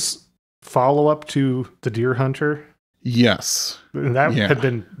this his follow-up to The Deer Hunter? Yes. And that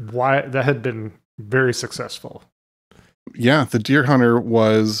had been very successful. Yeah, The Deer Hunter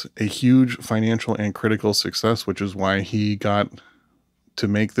was a huge financial and critical success, which is why he got to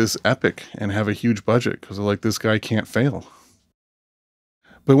make this epic and have a huge budget, because they're like, this guy can't fail.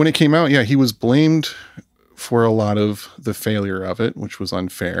 But when it came out, yeah, he was blamed for a lot of the failure of it, which was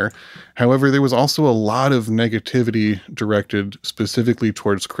unfair. However, there was also a lot of negativity directed specifically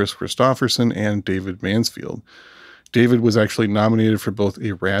towards Chris Christopherson and David Mansfield. David was actually nominated for both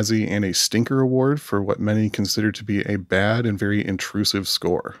a Razzie and a Stinker Award for what many consider to be a bad and very intrusive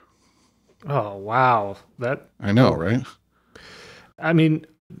score. Oh, wow. I know, right? I mean,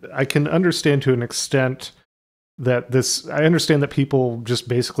 I can understand to an extent that I understand that people just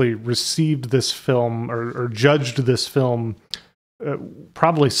basically received this film or judged this film,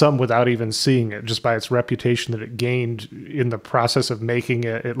 probably some without even seeing it, just by its reputation that it gained in the process of making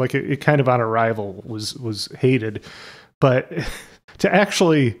it. It kind of on arrival was hated. But to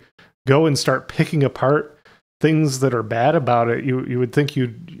actually go and start picking apart things that are bad about it, you would think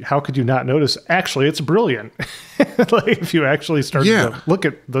how could you not notice? Actually, it's brilliant. Like if you actually start to look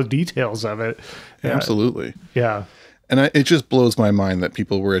at the details of it. Absolutely. Yeah. And it just blows my mind that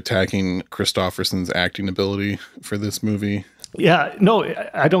people were attacking Christopherson's acting ability for this movie. Yeah, no,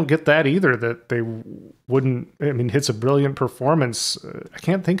 I don't get that either, that they wouldn't. I mean, it's a brilliant performance. I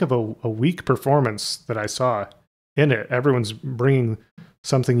can't think of a weak performance that I saw in it. Everyone's bringing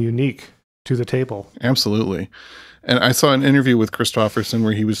something unique to the table. Absolutely. And I saw an interview with Christopherson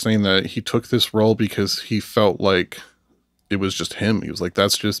where he was saying that he took this role because he felt like it was just him. He was like,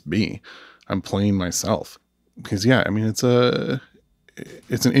 that's just me. I'm playing myself. Because, yeah, I mean, it's an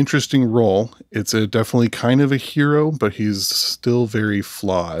interesting role. It's definitely kind of a hero, but he's still very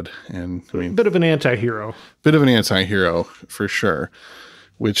flawed. And I mean, bit of an anti-hero. Bit of an anti-hero, for sure.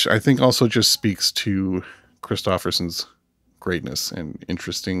 Which I think also just speaks to Christopherson's greatness and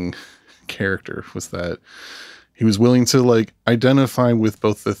interesting character, was that he was willing to like identify with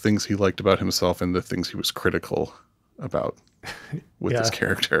both the things he liked about himself and the things he was critical about with his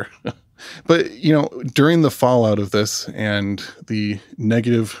character. But, you know, during the fallout of this and the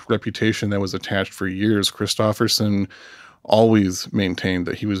negative reputation that was attached for years, Christopherson always maintained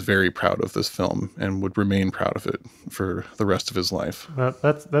that he was very proud of this film and would remain proud of it for the rest of his life.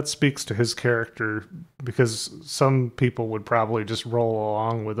 That speaks to his character, because some people would probably just roll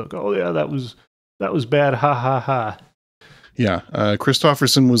along with it. Oh yeah, that was bad. Ha ha ha. Yeah.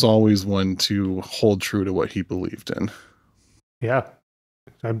 Christopherson was always one to hold true to what he believed in. Yeah.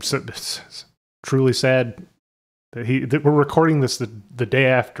 It's truly sad that we're recording this the day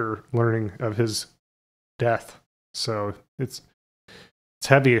after learning of his death. So it's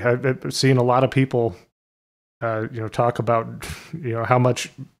heavy. I've seen a lot of people, talk about, how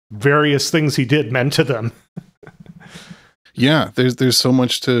much various things he did meant to them. Yeah, there's so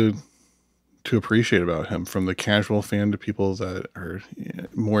much to appreciate about him, from the casual fan to people that are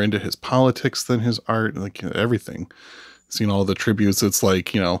more into his politics than his art, like everything. Seen all the tributes. It's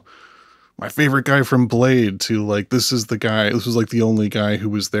like, my favorite guy from Blade, to like, this was like the only guy who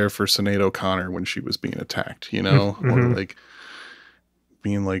was there for Sinead O'Connor when she was being attacked, Mm-hmm. or like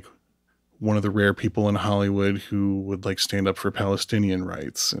being like one of the rare people in Hollywood who would like stand up for Palestinian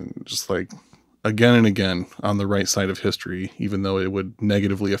rights, and just like again and again on the right side of history, even though it would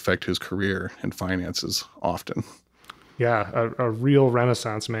negatively affect his career and finances often. Yeah. A real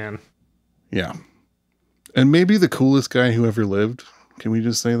Renaissance man. Yeah. And maybe the coolest guy who ever lived. Can we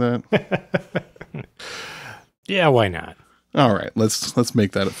just say that? Yeah, why not? All right, let's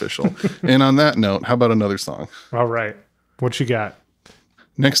make that official. And on that note, how about another song? All right. What you got?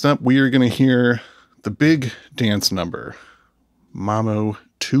 Next up, we are going to hear the big dance number, Mamo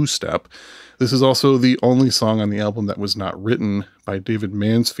Two-Step. This is also the only song on the album that was not written by David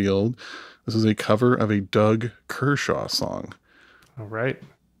Mansfield. This is a cover of a Doug Kershaw song. All right.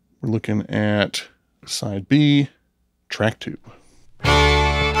 We're looking at side B, track 2.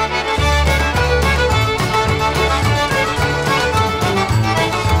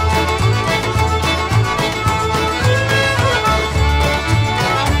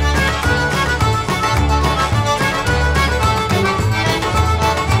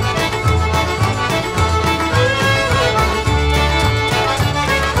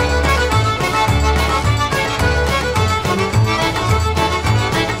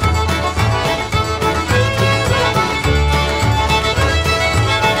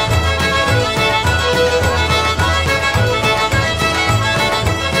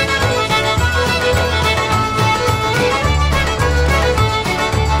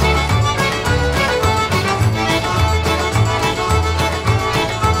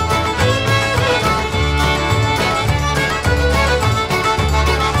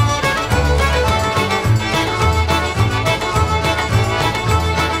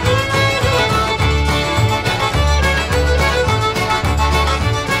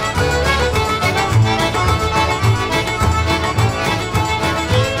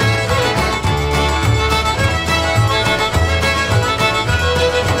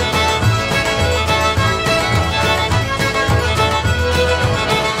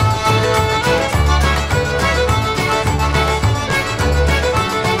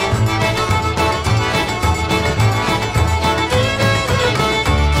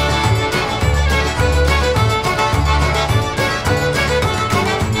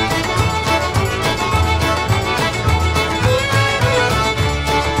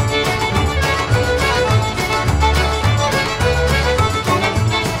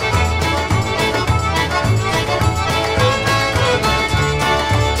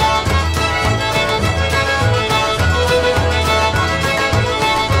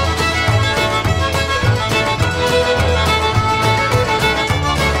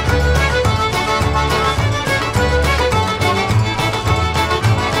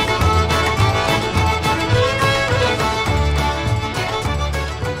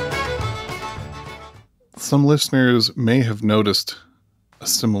 Some listeners may have noticed a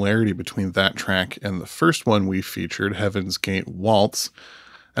similarity between that track and the first one we featured, Heaven's Gate Waltz.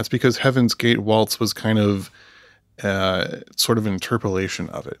 That's because Heaven's Gate Waltz was kind of sort of an interpolation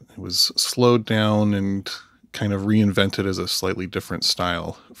of it. It was slowed down and kind of reinvented as a slightly different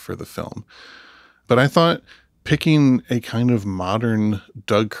style for the film. But I thought picking a kind of modern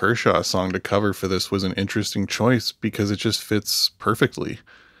Doug Kershaw song to cover for this was an interesting choice because it just fits perfectly.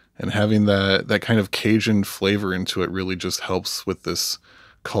 And having that kind of Cajun flavor into it really just helps with this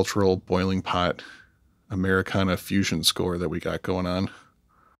cultural boiling pot Americana fusion score that we got going on.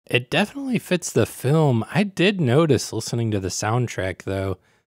 It definitely fits the film. I did notice listening to the soundtrack, though,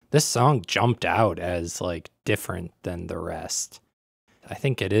 this song jumped out as like different than the rest. I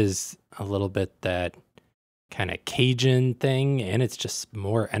think it is a little bit that kind of Cajun thing, and it's just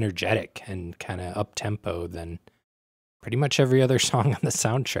more energetic and kind of up-tempo than pretty much every other song on the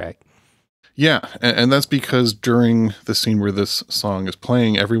soundtrack. Yeah, and that's because during the scene where this song is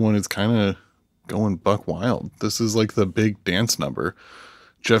playing, everyone is kind of going buck wild. This is like the big dance number.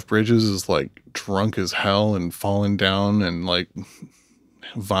 Jeff Bridges is like drunk as hell and falling down and like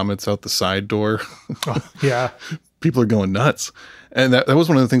vomits out the side door. Oh, yeah. People are going nuts. And that was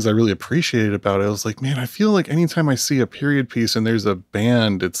one of the things I really appreciated about it. I was like, man, I feel like anytime I see a period piece and there's a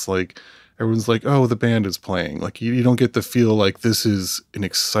band, it's like, everyone's like, oh, the band is playing. Like you don't get to feel like this is an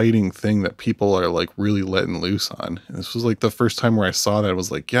exciting thing that people are like really letting loose on. And this was like the first time where I saw that. I was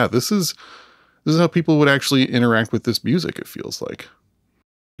like, yeah, this is how people would actually interact with this music, it feels like.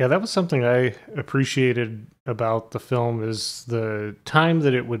 Yeah, that was something I appreciated about the film, is the time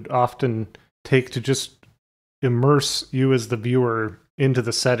that it would often take to just immerse you as the viewer into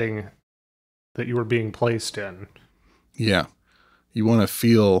the setting that you were being placed in. Yeah. You want to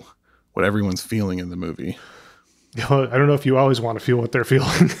feel what everyone's feeling in the movie. I don't know if you always want to feel what they're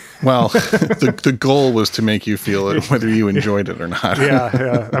feeling. Well, the goal was to make you feel it, whether you enjoyed it or not.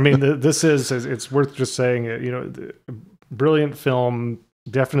 Yeah. I mean, it's worth just saying, brilliant film,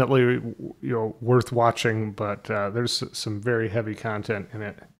 definitely, worth watching, but there's some very heavy content in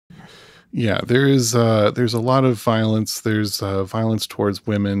it. Yeah, there's a lot of violence. There's violence towards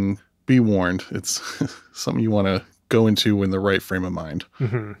women. Be warned. It's something you want to go into in the right frame of mind.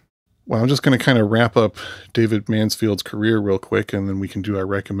 Mm-hmm. Well, I'm just going to kind of wrap up David Mansfield's career real quick, and then we can do our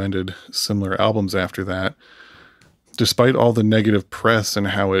recommended similar albums after that. Despite all the negative press and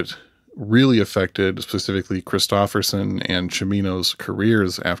how it really affected specifically Christopherson and Cimino's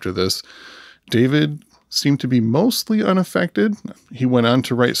careers after this, David seemed to be mostly unaffected. He went on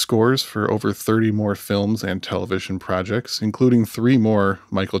to write scores for over 30 more films and television projects, including 3 more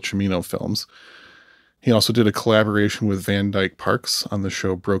Michael Cimino films. He also did a collaboration with Van Dyke Parks on the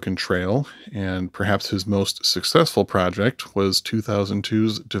show Broken Trail, and perhaps his most successful project was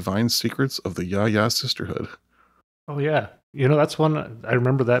 2002's Divine Secrets of the Ya-Ya Sisterhood. Oh, yeah. That's one, I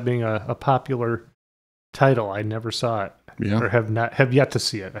remember that being a popular title. I never saw it. Yeah. Or have yet to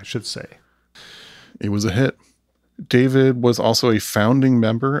see it, I should say. It was a hit. David was also a founding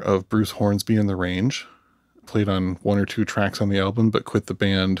member of Bruce Hornsby and the Range, played on 1 or 2 tracks on the album, but quit the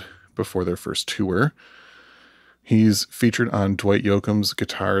band before their first tour. He's featured on Dwight Yoakam's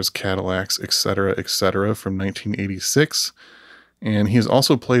Guitars, Cadillacs, etc., from 1986. And he has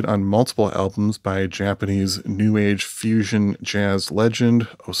also played on multiple albums by Japanese New Age fusion jazz legend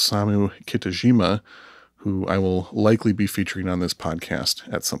Osamu Kitajima, who I will likely be featuring on this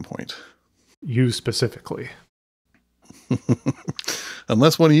podcast at some point. You specifically.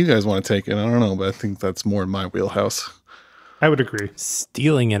 Unless one of you guys want to take it, I don't know, but I think that's more in my wheelhouse. I would agree.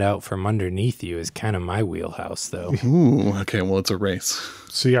 Stealing it out from underneath you is kind of my wheelhouse, though. Ooh, okay, well, it's a race.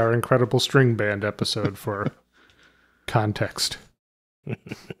 See our incredible string band episode for context.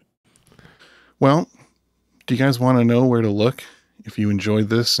 Well, do you guys want to know where to look if you enjoyed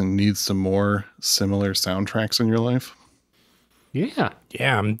this and need some more similar soundtracks in your life? Yeah.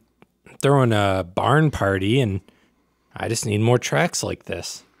 Yeah, I'm throwing a barn party, and I just need more tracks like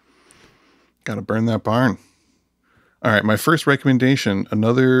this. Got to burn that barn. All right, my first recommendation,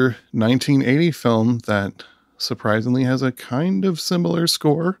 another 1980 film that surprisingly has a kind of similar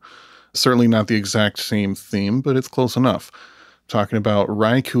score. Certainly not the exact same theme, but it's close enough. Talking about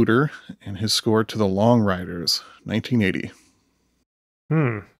Ry Cooder and his score to The Long Riders, 1980.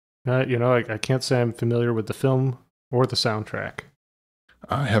 I can't say I'm familiar with the film or the soundtrack.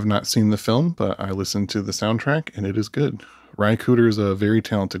 I have not seen the film, but I listened to the soundtrack, and it is good. Ry Cooder is a very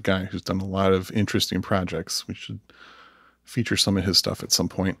talented guy who's done a lot of interesting projects. We should feature some of his stuff at some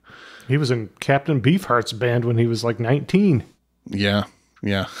point. He was in Captain Beefheart's band when he was like 19. Yeah.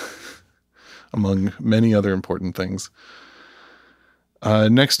 Among many other important things.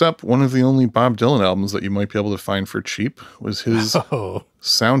 Next up, one of the only Bob Dylan albums that you might be able to find for cheap was his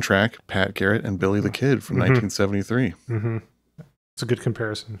soundtrack, Pat Garrett and Billy the Kid from 1973. Mm-hmm. It's a good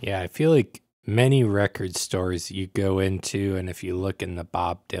comparison. Yeah, I feel like many record stores you go into, and if you look in the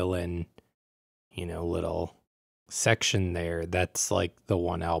Bob Dylan, little section there, that's like the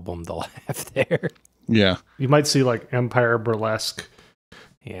one album they'll have there. Yeah. You might see like Empire Burlesque.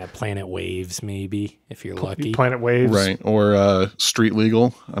 Yeah, Planet Waves, maybe, if you're lucky. Planet Waves. Right. Or Street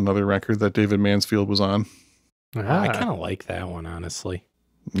Legal, another record that David Mansfield was on. I kind of like that one, honestly.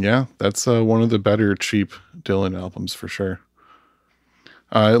 Yeah, that's one of the better cheap Dylan albums for sure.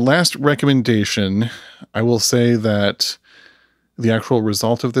 Last recommendation, I will say that the actual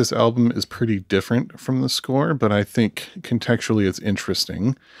result of this album is pretty different from the score, but I think contextually it's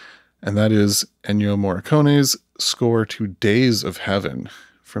interesting. And that is Ennio Morricone's score to Days of Heaven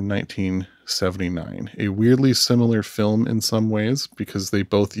from 1979. A weirdly similar film in some ways because they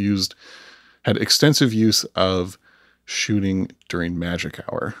both had extensive use of shooting during magic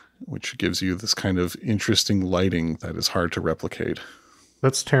hour, which gives you this kind of interesting lighting that is hard to replicate.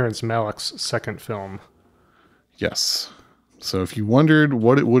 That's Terrence Malick's second film. Yes. So if you wondered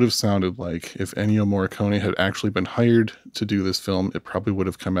what it would have sounded like if Ennio Morricone had actually been hired to do this film, it probably would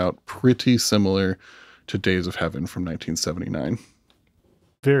have come out pretty similar to Days of Heaven from 1979.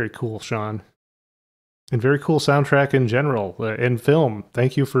 Very cool, Sean. And very cool soundtrack in general, and film.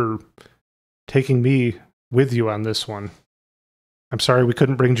 Thank you for taking me with you on this one. I'm sorry we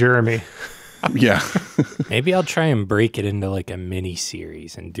couldn't bring Jeremy. Yeah. Maybe I'll try and break it into like a mini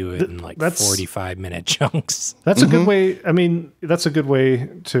series and do it in like 45-minute chunks. That's a good way. I mean, that's a good way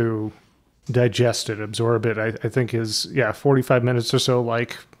to digest it, absorb it. I think 45 minutes or so,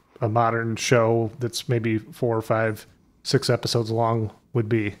 like a modern show that's maybe 4 or 5, 6 episodes long would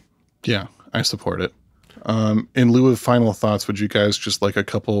be. Yeah, I support it. In lieu of final thoughts, would you guys just like a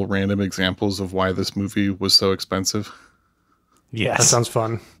couple random examples of why this movie was so expensive? Yes. That sounds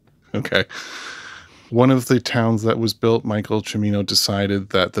fun. Okay. One of the towns that was built, Michael Cimino decided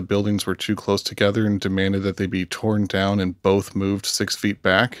that the buildings were too close together and demanded that they be torn down and both moved 6 feet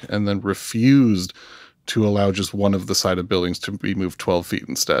back, and then refused to allow just one of the sided buildings to be moved 12 feet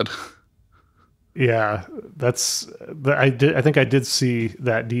instead. Yeah, I think I did see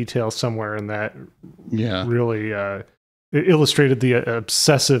that detail somewhere, and that really it illustrated the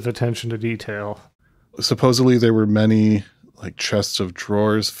obsessive attention to detail. Supposedly there were many like chests of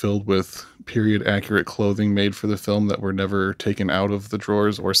drawers filled with period accurate clothing made for the film that were never taken out of the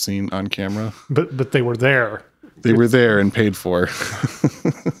drawers or seen on camera. But they were there. They were there and paid for.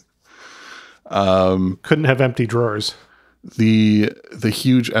 Couldn't have empty drawers. The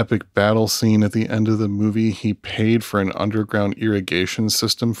huge epic battle scene at the end of the movie, he paid for an underground irrigation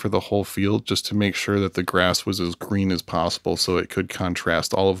system for the whole field just to make sure that the grass was as green as possible so it could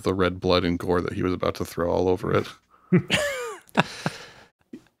contrast all of the red blood and gore that he was about to throw all over it.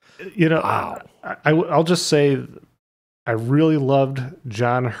 Wow. I'll just say I really loved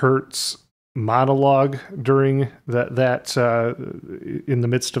John Hurt's monologue during that in the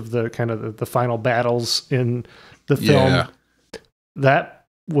midst of the kind of the final battles in the film. Yeah. That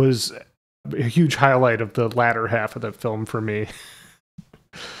was a huge highlight of the latter half of the film for me.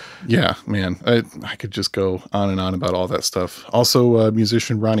 Yeah, man. I could just go on and on about all that stuff. Also,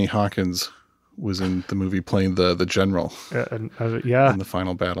 musician Ronnie Hawkins was in the movie playing the general in the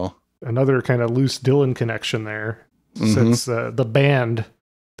final battle. Another kind of loose Dylan connection there, since the band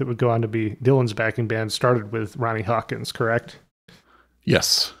that would go on to be Dylan's backing band started with Ronnie Hawkins, correct?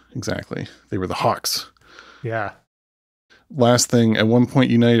 Yes, exactly. They were the Hawks. Yeah. Last thing, at one point,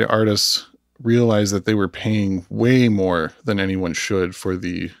 United Artists realized that they were paying way more than anyone should for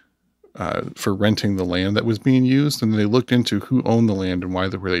for renting the land that was being used, and they looked into who owned the land and why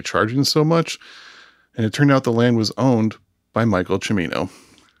were they charging so much, and it turned out the land was owned by Michael Cimino.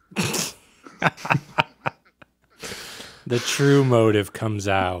 The true motive comes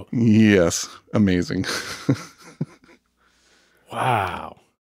out. Yes, amazing. Wow.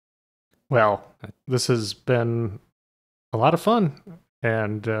 Well, this has been a lot of fun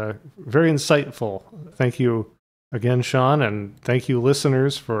and very insightful. Thank you again, Sean, and thank you,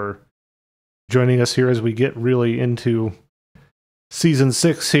 listeners, for joining us here as we get really into season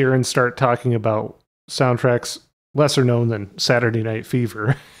 6 here and start talking about soundtracks lesser known than Saturday Night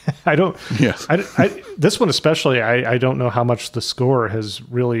Fever. This one especially, I don't know how much the score has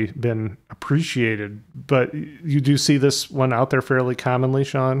really been appreciated, but you do see this one out there fairly commonly,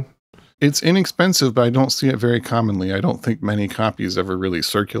 Sean? It's inexpensive, but I don't see it very commonly. I don't think many copies ever really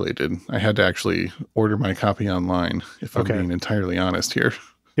circulated. I had to actually order my copy online, if I'm being entirely honest here.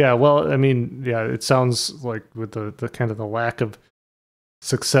 Yeah, well, I mean, yeah, it sounds like with the kind of the lack of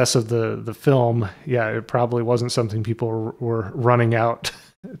success of the film, yeah, it probably wasn't something people were running out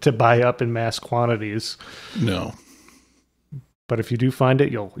to buy up in mass quantities. No. But if you do find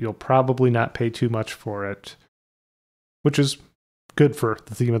it, you'll probably not pay too much for it, which is good for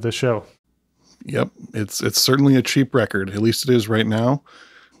the theme of the show. Yep, it's certainly a cheap record. At least it is right now.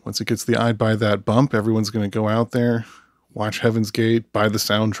 Once it gets the I'd Buy That bump, everyone's going to go out there, watch Heaven's Gate, buy the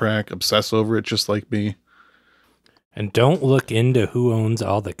soundtrack, obsess over it just like me. And don't look into who owns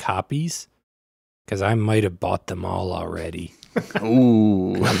all the copies, because I might have bought them all already.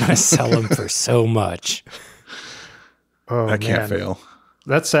 Ooh. I'm going to sell them for so much. Oh, that can't fail.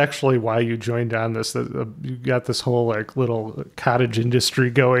 That's actually why you joined on this. You got this whole like little cottage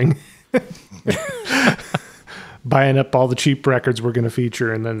industry going. Buying up all the cheap records we're going to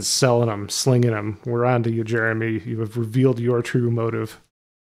feature and then selling them, slinging them. We're on to you, Jeremy. You have revealed your true motive.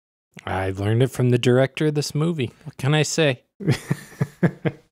 I learned it from the director of this movie. What can I say?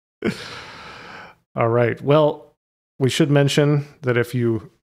 All right. Well, we should mention that if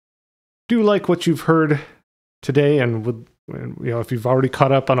you do like what you've heard today and would, if you've already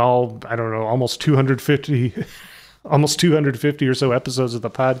caught up on all, I don't know, almost 250 or so episodes of the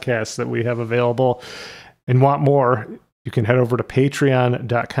podcast that we have available and want more, you can head over to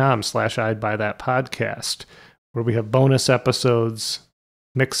patreon.com/I'd-Buy-That-Podcast, where we have bonus episodes,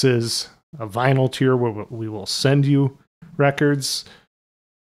 mixes, a vinyl tier where we will send you records.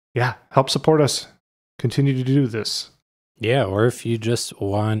 Yeah, help support us. Continue to do this. Yeah, or if you just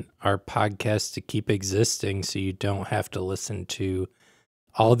want our podcast to keep existing so you don't have to listen to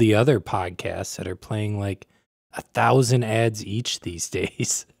all the other podcasts that are playing like 1,000 ads each these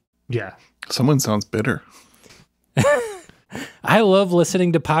days. Yeah. Someone sounds bitter. I love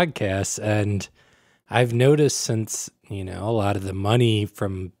listening to podcasts, and I've noticed since, a lot of the money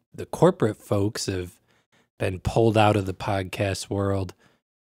from the corporate folks have been pulled out of the podcast world,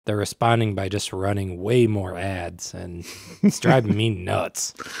 they're responding by just running way more ads, and it's driving me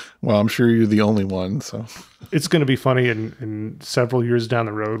nuts. Well, I'm sure you're the only one, so. It's going to be funny in several years down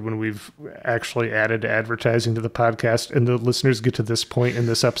the road when we've actually added advertising to the podcast and the listeners get to this point in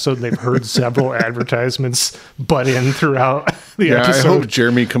this episode and they've heard several advertisements butt in throughout the episode. I hope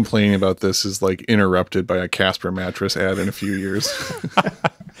Jeremy complaining about this is like interrupted by a Casper mattress ad in a few years.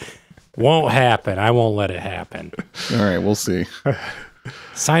 Won't happen. I won't let it happen. All right, we'll see.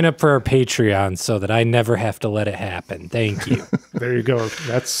 Sign up for our Patreon so that I never have to let it happen. Thank you. There you go.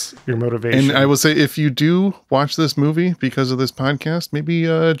 That's your motivation. And I will say, if you do watch this movie because of this podcast, maybe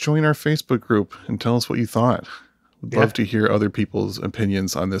join our Facebook group and tell us what you thought. We'd love to hear other people's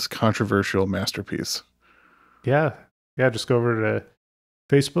opinions on this controversial masterpiece. Yeah. Just go over to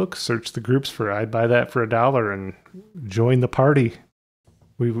Facebook, search the groups for I'd Buy That for $1 and join the party.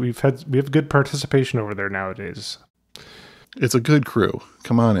 We have good participation over there nowadays. It's a good crew.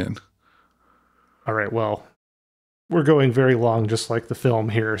 Come on in. All right, well, we're going very long, just like the film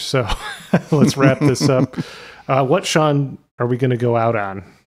here, so let's wrap this up. What, Sean, are we going to go out on?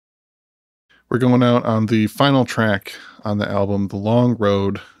 We're going out on the final track on the album, The Long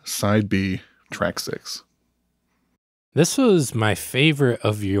Road, Side B, Track 6. This was my favorite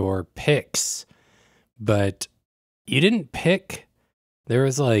of your picks, but you didn't pick. There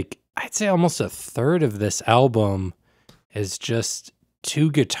was I'd say almost a third of this album is just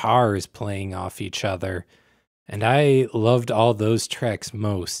two guitars playing off each other. And I loved all those tracks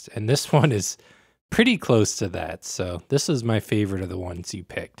most. And this one is pretty close to that. So this is my favorite of the ones you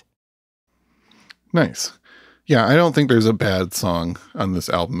picked. Nice. Yeah, I don't think there's a bad song on this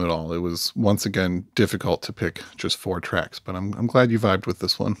album at all. It was, once again, difficult to pick just 4 tracks, but I'm glad you vibed with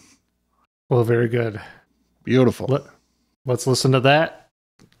this one. Well, very good. Beautiful. Let's listen to that.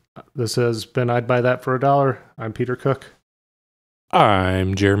 This has been I'd Buy That for $1. I'm Peter Cook.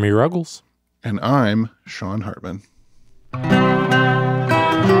 I'm Jeremy Ruggles. And I'm Sean Hartman.